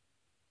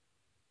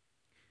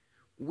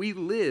 We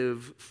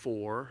live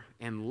for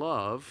and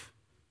love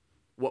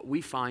what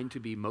we find to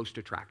be most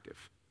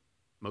attractive,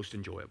 most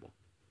enjoyable.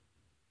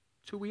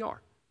 It's who we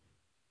are.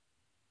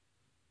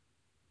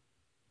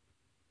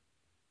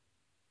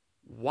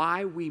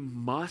 Why we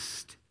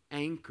must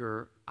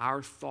anchor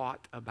our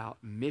thought about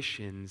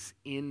missions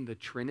in the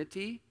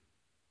Trinity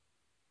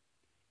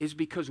is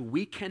because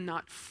we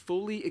cannot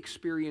fully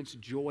experience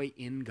joy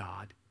in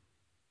God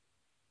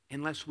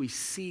unless we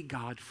see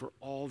God for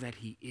all that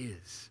he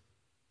is.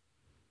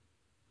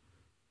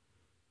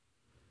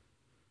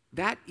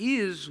 That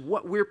is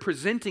what we're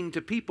presenting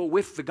to people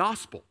with the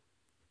gospel.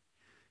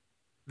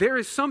 There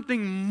is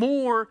something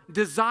more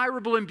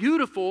desirable and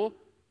beautiful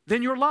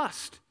than your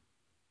lust.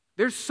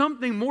 There's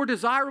something more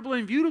desirable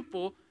and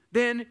beautiful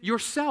than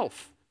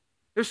yourself.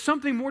 There's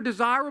something more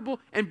desirable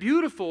and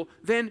beautiful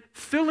than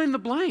fill in the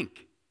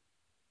blank.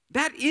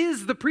 That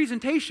is the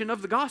presentation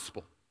of the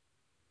gospel.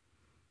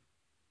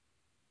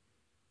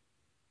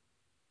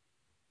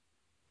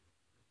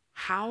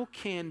 How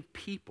can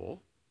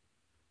people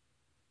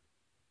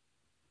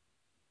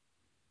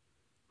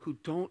who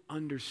don't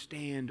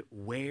understand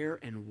where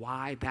and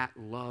why that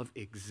love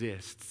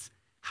exists,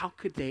 how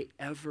could they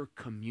ever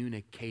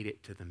communicate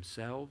it to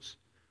themselves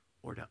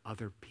or to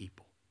other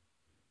people?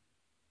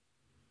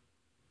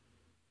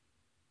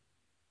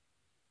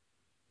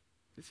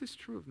 This is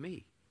true of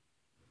me.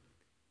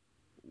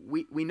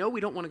 We know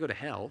we don't want to go to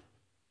hell,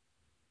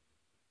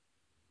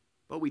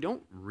 but we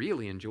don't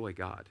really enjoy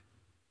God.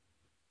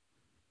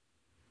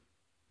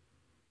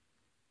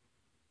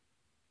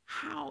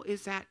 How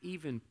is that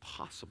even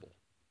possible?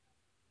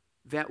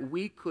 That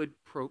we could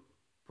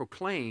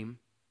proclaim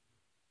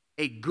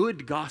a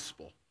good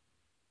gospel,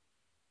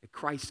 that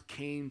Christ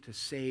came to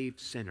save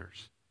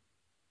sinners,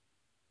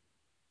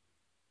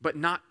 but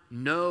not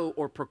know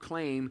or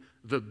proclaim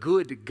the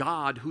good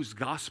God whose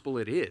gospel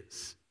it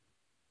is.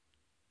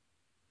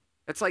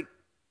 That's like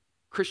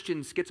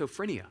Christian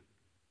schizophrenia.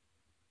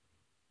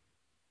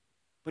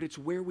 But it's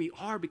where we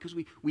are because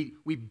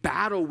we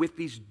battle with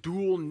these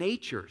dual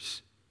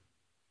natures.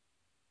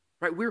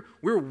 Right?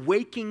 We're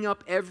waking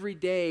up every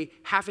day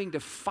having to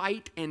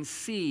fight and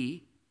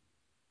see,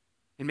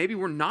 and maybe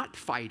we're not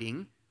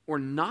fighting or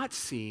not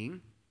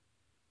seeing.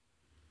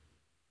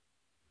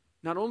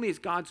 Not only is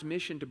God's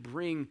mission to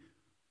bring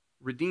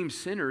redeemed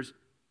sinners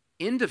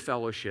into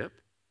fellowship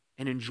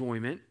and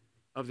enjoyment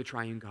of the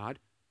triune God,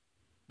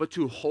 but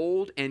to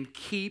hold and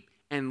keep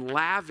and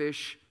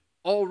lavish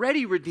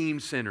already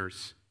redeemed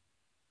sinners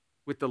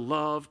with the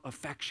love,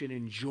 affection,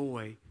 and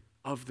joy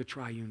of the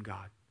triune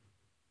God.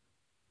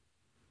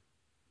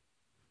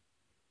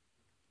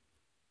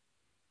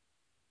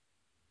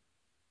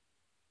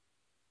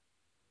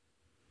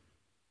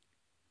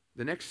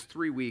 The next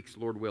 3 weeks,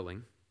 Lord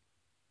willing,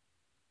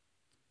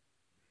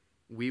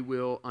 we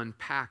will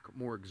unpack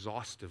more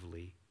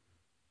exhaustively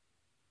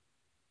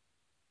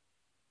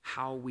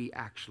how we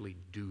actually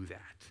do that.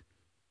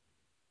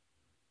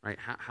 Right?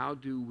 How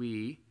do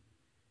we,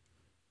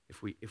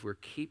 if we're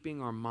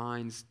keeping our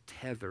minds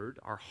tethered,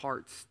 our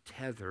hearts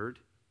tethered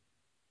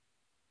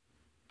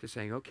to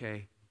saying,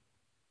 okay,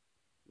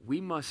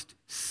 we must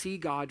see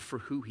God for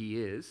who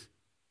he is,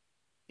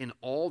 in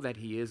all that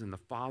he is, in the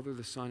Father,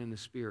 the Son, and the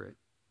Spirit.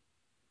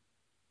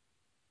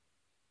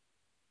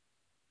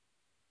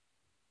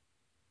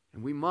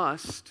 And we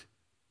must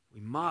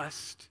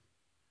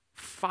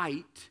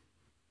fight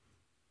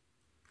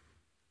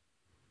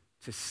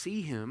to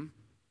see him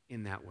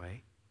in that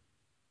way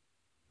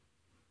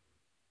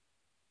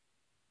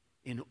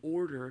in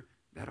order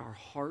that our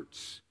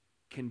hearts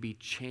can be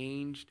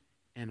changed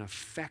and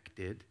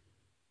affected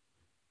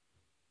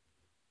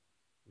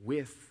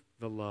with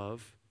the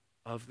love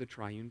of the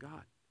triune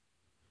God.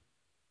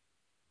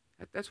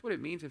 That's what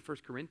it means in 1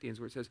 Corinthians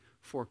where it says,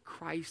 for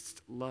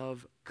Christ's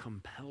love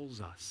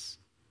compels us.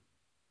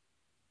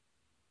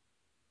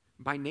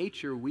 By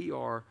nature, we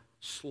are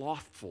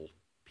slothful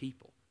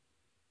people.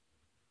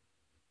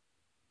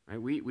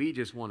 Right? We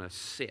just want to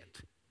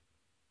sit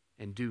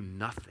and do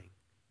nothing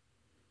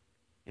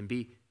and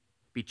be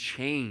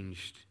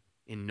changed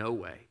in no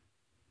way.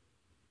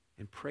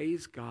 And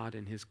praise God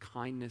in his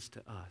kindness to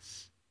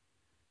us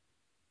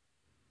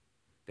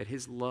that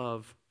his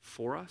love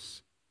for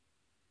us,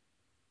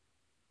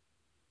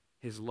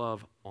 his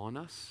love on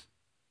us,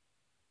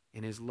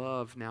 and his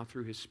love now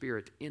through his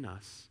Spirit in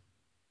us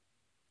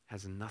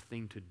has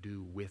nothing to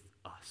do with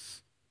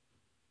us.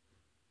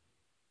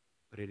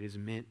 But it is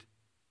meant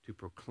to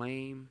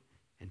proclaim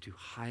and to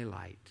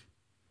highlight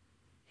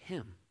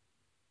him.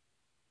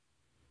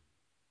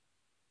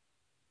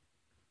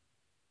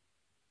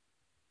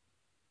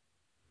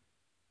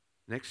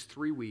 Next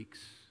 3 weeks,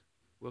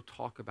 we'll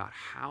talk about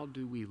how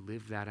do we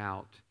live that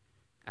out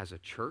as a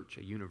church,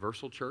 a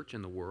universal church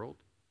in the world.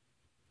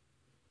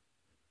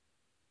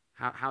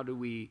 How do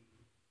we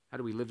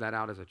live that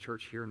out as a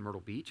church here in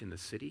Myrtle Beach, in the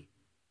city?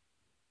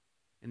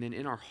 And then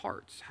in our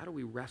hearts, how do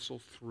we wrestle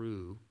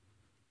through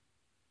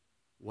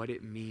what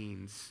it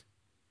means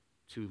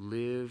to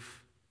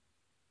live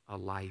a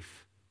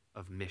life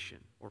of mission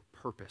or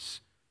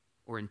purpose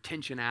or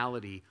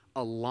intentionality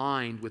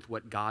aligned with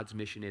what God's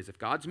mission is? If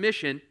God's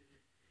mission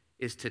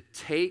is to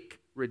take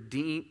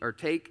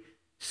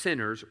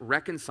sinners,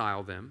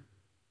 reconcile them,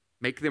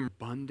 make them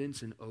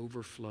abundance and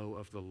overflow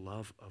of the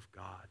love of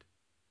God,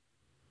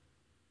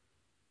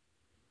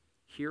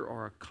 here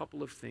are a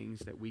couple of things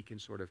that we can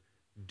sort of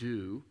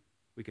do,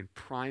 we can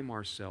prime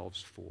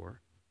ourselves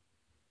for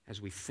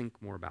as we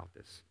think more about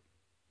this.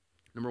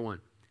 Number one,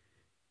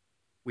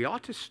 we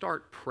ought to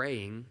start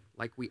praying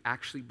like we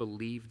actually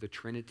believe the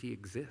Trinity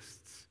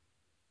exists.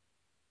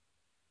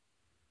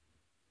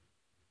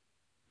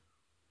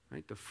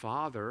 Right? The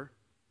Father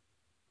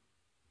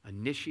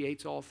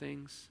initiates all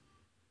things.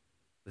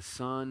 The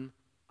Son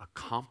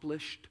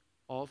accomplished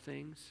all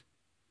things.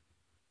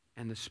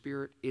 And the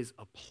Spirit is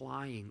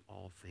applying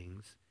all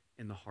things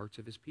in the hearts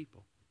of his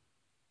people.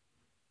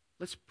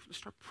 Let's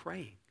start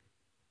praying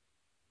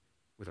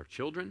with our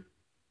children,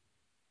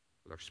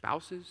 with our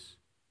spouses,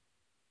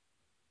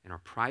 in our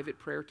private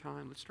prayer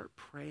time. Let's start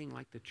praying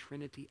like the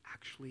Trinity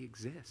actually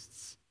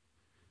exists.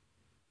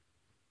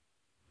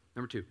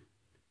 Number two,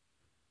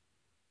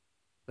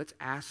 let's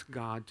ask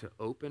God to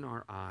open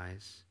our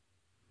eyes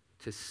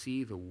to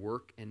see the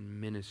work and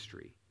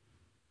ministry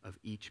of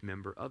each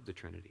member of the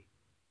Trinity.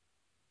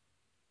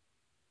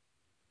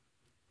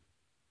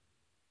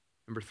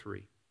 Number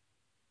three,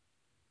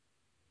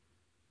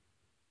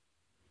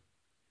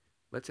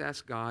 let's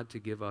ask God to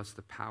give us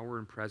the power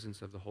and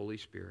presence of the Holy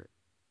Spirit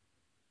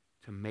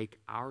to make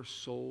our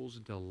souls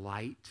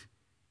delight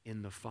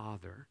in the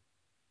Father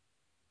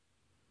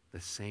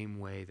the same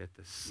way that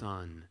the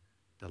Son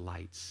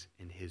delights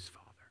in his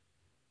Father.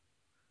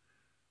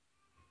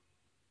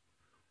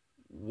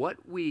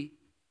 What we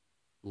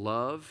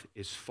love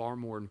is far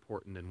more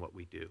important than what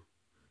we do.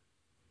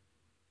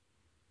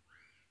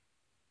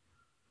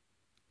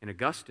 And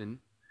Augustine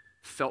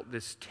felt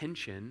this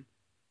tension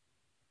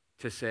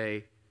to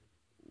say,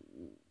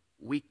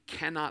 we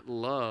cannot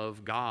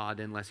love God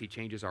unless he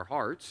changes our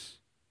hearts.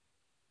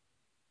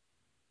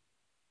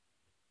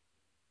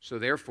 So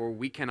therefore,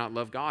 we cannot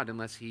love God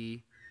unless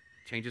he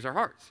changes our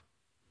hearts.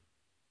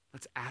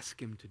 Let's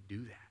ask him to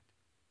do that.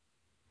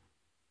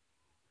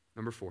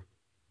 Number four,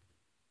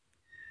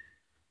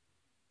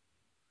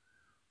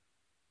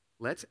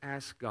 let's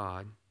ask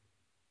God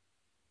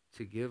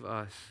to give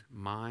us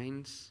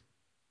minds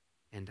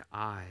and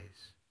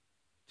eyes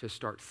to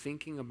start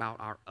thinking about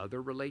our other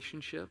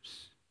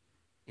relationships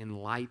in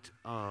light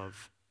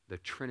of the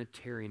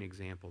Trinitarian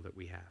example that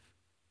we have.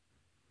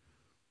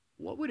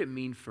 What would it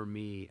mean for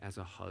me as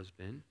a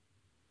husband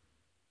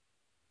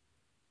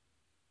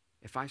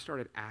if I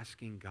started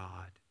asking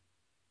God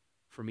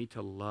for me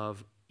to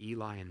love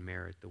Eli and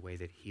Merritt the way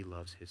that he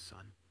loves his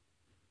son?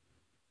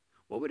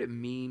 What would it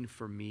mean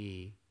for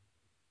me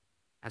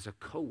as a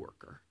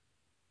coworker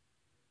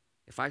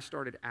if I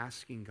started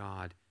asking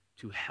God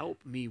to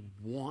help me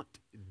want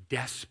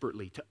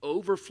desperately, to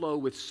overflow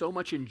with so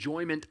much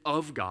enjoyment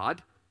of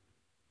God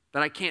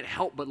that I can't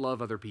help but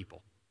love other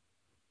people?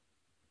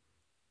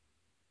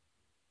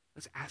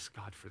 Let's ask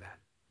God for that.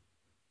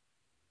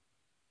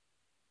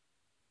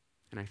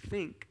 And I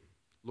think,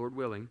 Lord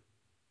willing,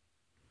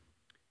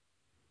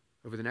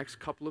 over the next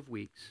couple of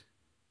weeks,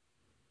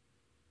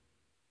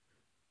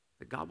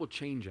 that God will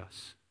change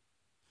us.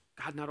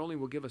 God not only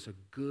will give us a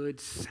good,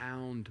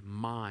 sound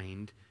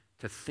mind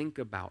to think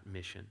about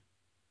mission,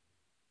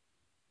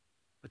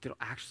 but that'll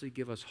actually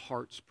give us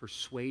hearts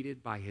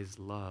persuaded by his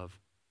love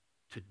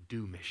to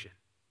do mission.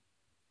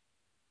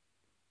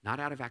 Not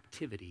out of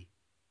activity,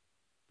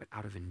 but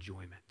out of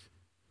enjoyment.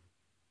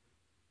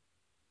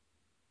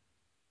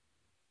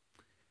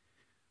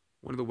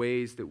 One of the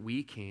ways that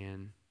we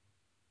can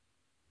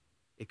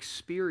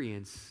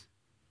experience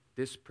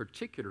this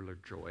particular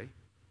joy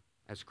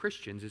as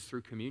Christians is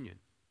through communion.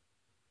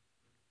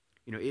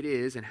 You know, it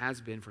is and has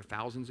been for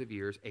thousands of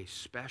years a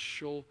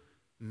special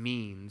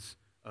means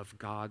of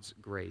God's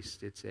grace.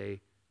 It's a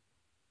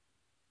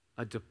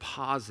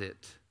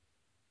deposit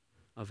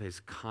of his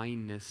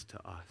kindness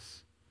to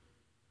us,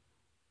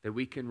 that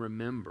we can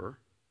remember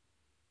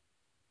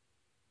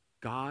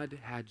God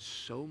had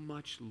so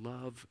much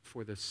love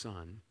for the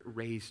Son,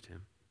 raised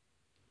him.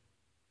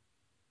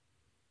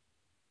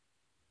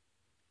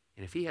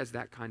 And if he has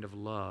that kind of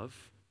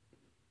love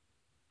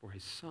for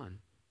his Son,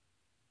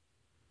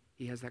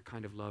 he has that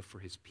kind of love for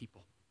his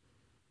people.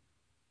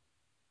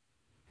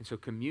 And so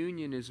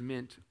communion is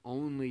meant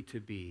only to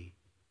be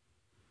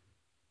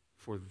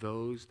for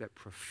those that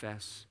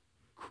profess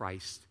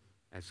Christ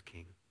as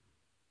King.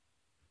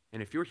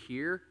 And if you're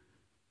here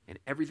and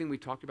everything we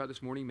talked about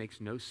this morning makes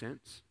no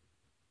sense,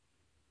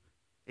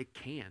 it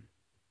can.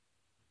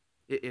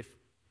 If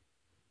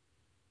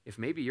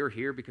maybe you're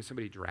here because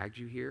somebody dragged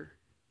you here,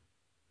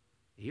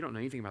 and you don't know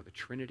anything about the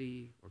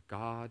Trinity or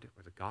God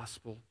or the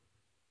gospel,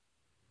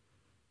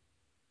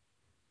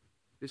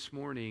 this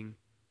morning,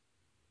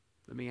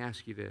 let me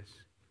ask you this.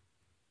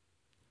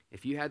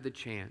 If you had the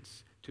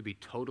chance to be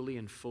totally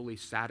and fully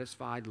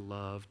satisfied,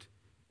 loved,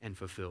 and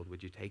fulfilled.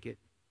 Would you take it?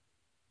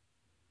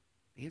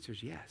 The answer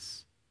is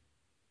yes.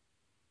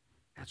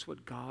 That's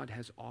what God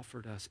has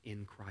offered us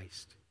in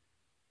Christ.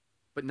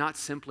 But not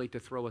simply to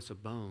throw us a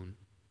bone,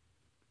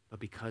 but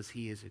because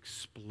he is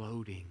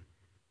exploding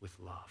with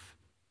love.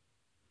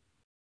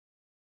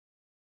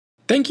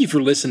 Thank you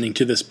for listening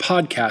to this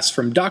podcast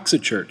from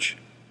Doxa Church.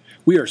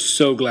 We are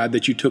so glad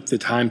that you took the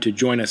time to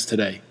join us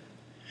today.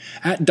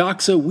 At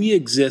Doxa, we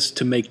exist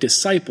to make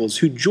disciples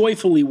who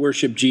joyfully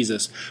worship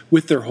Jesus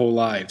with their whole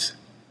lives.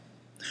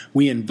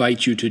 We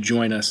invite you to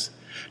join us.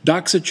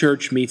 Doxa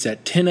Church meets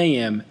at 10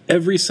 a.m.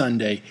 every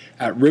Sunday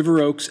at River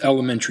Oaks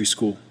Elementary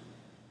School.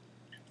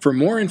 For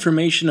more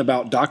information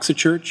about Doxa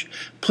Church,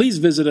 please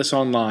visit us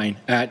online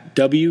at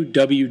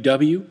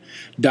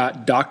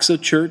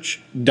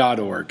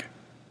www.doxachurch.org.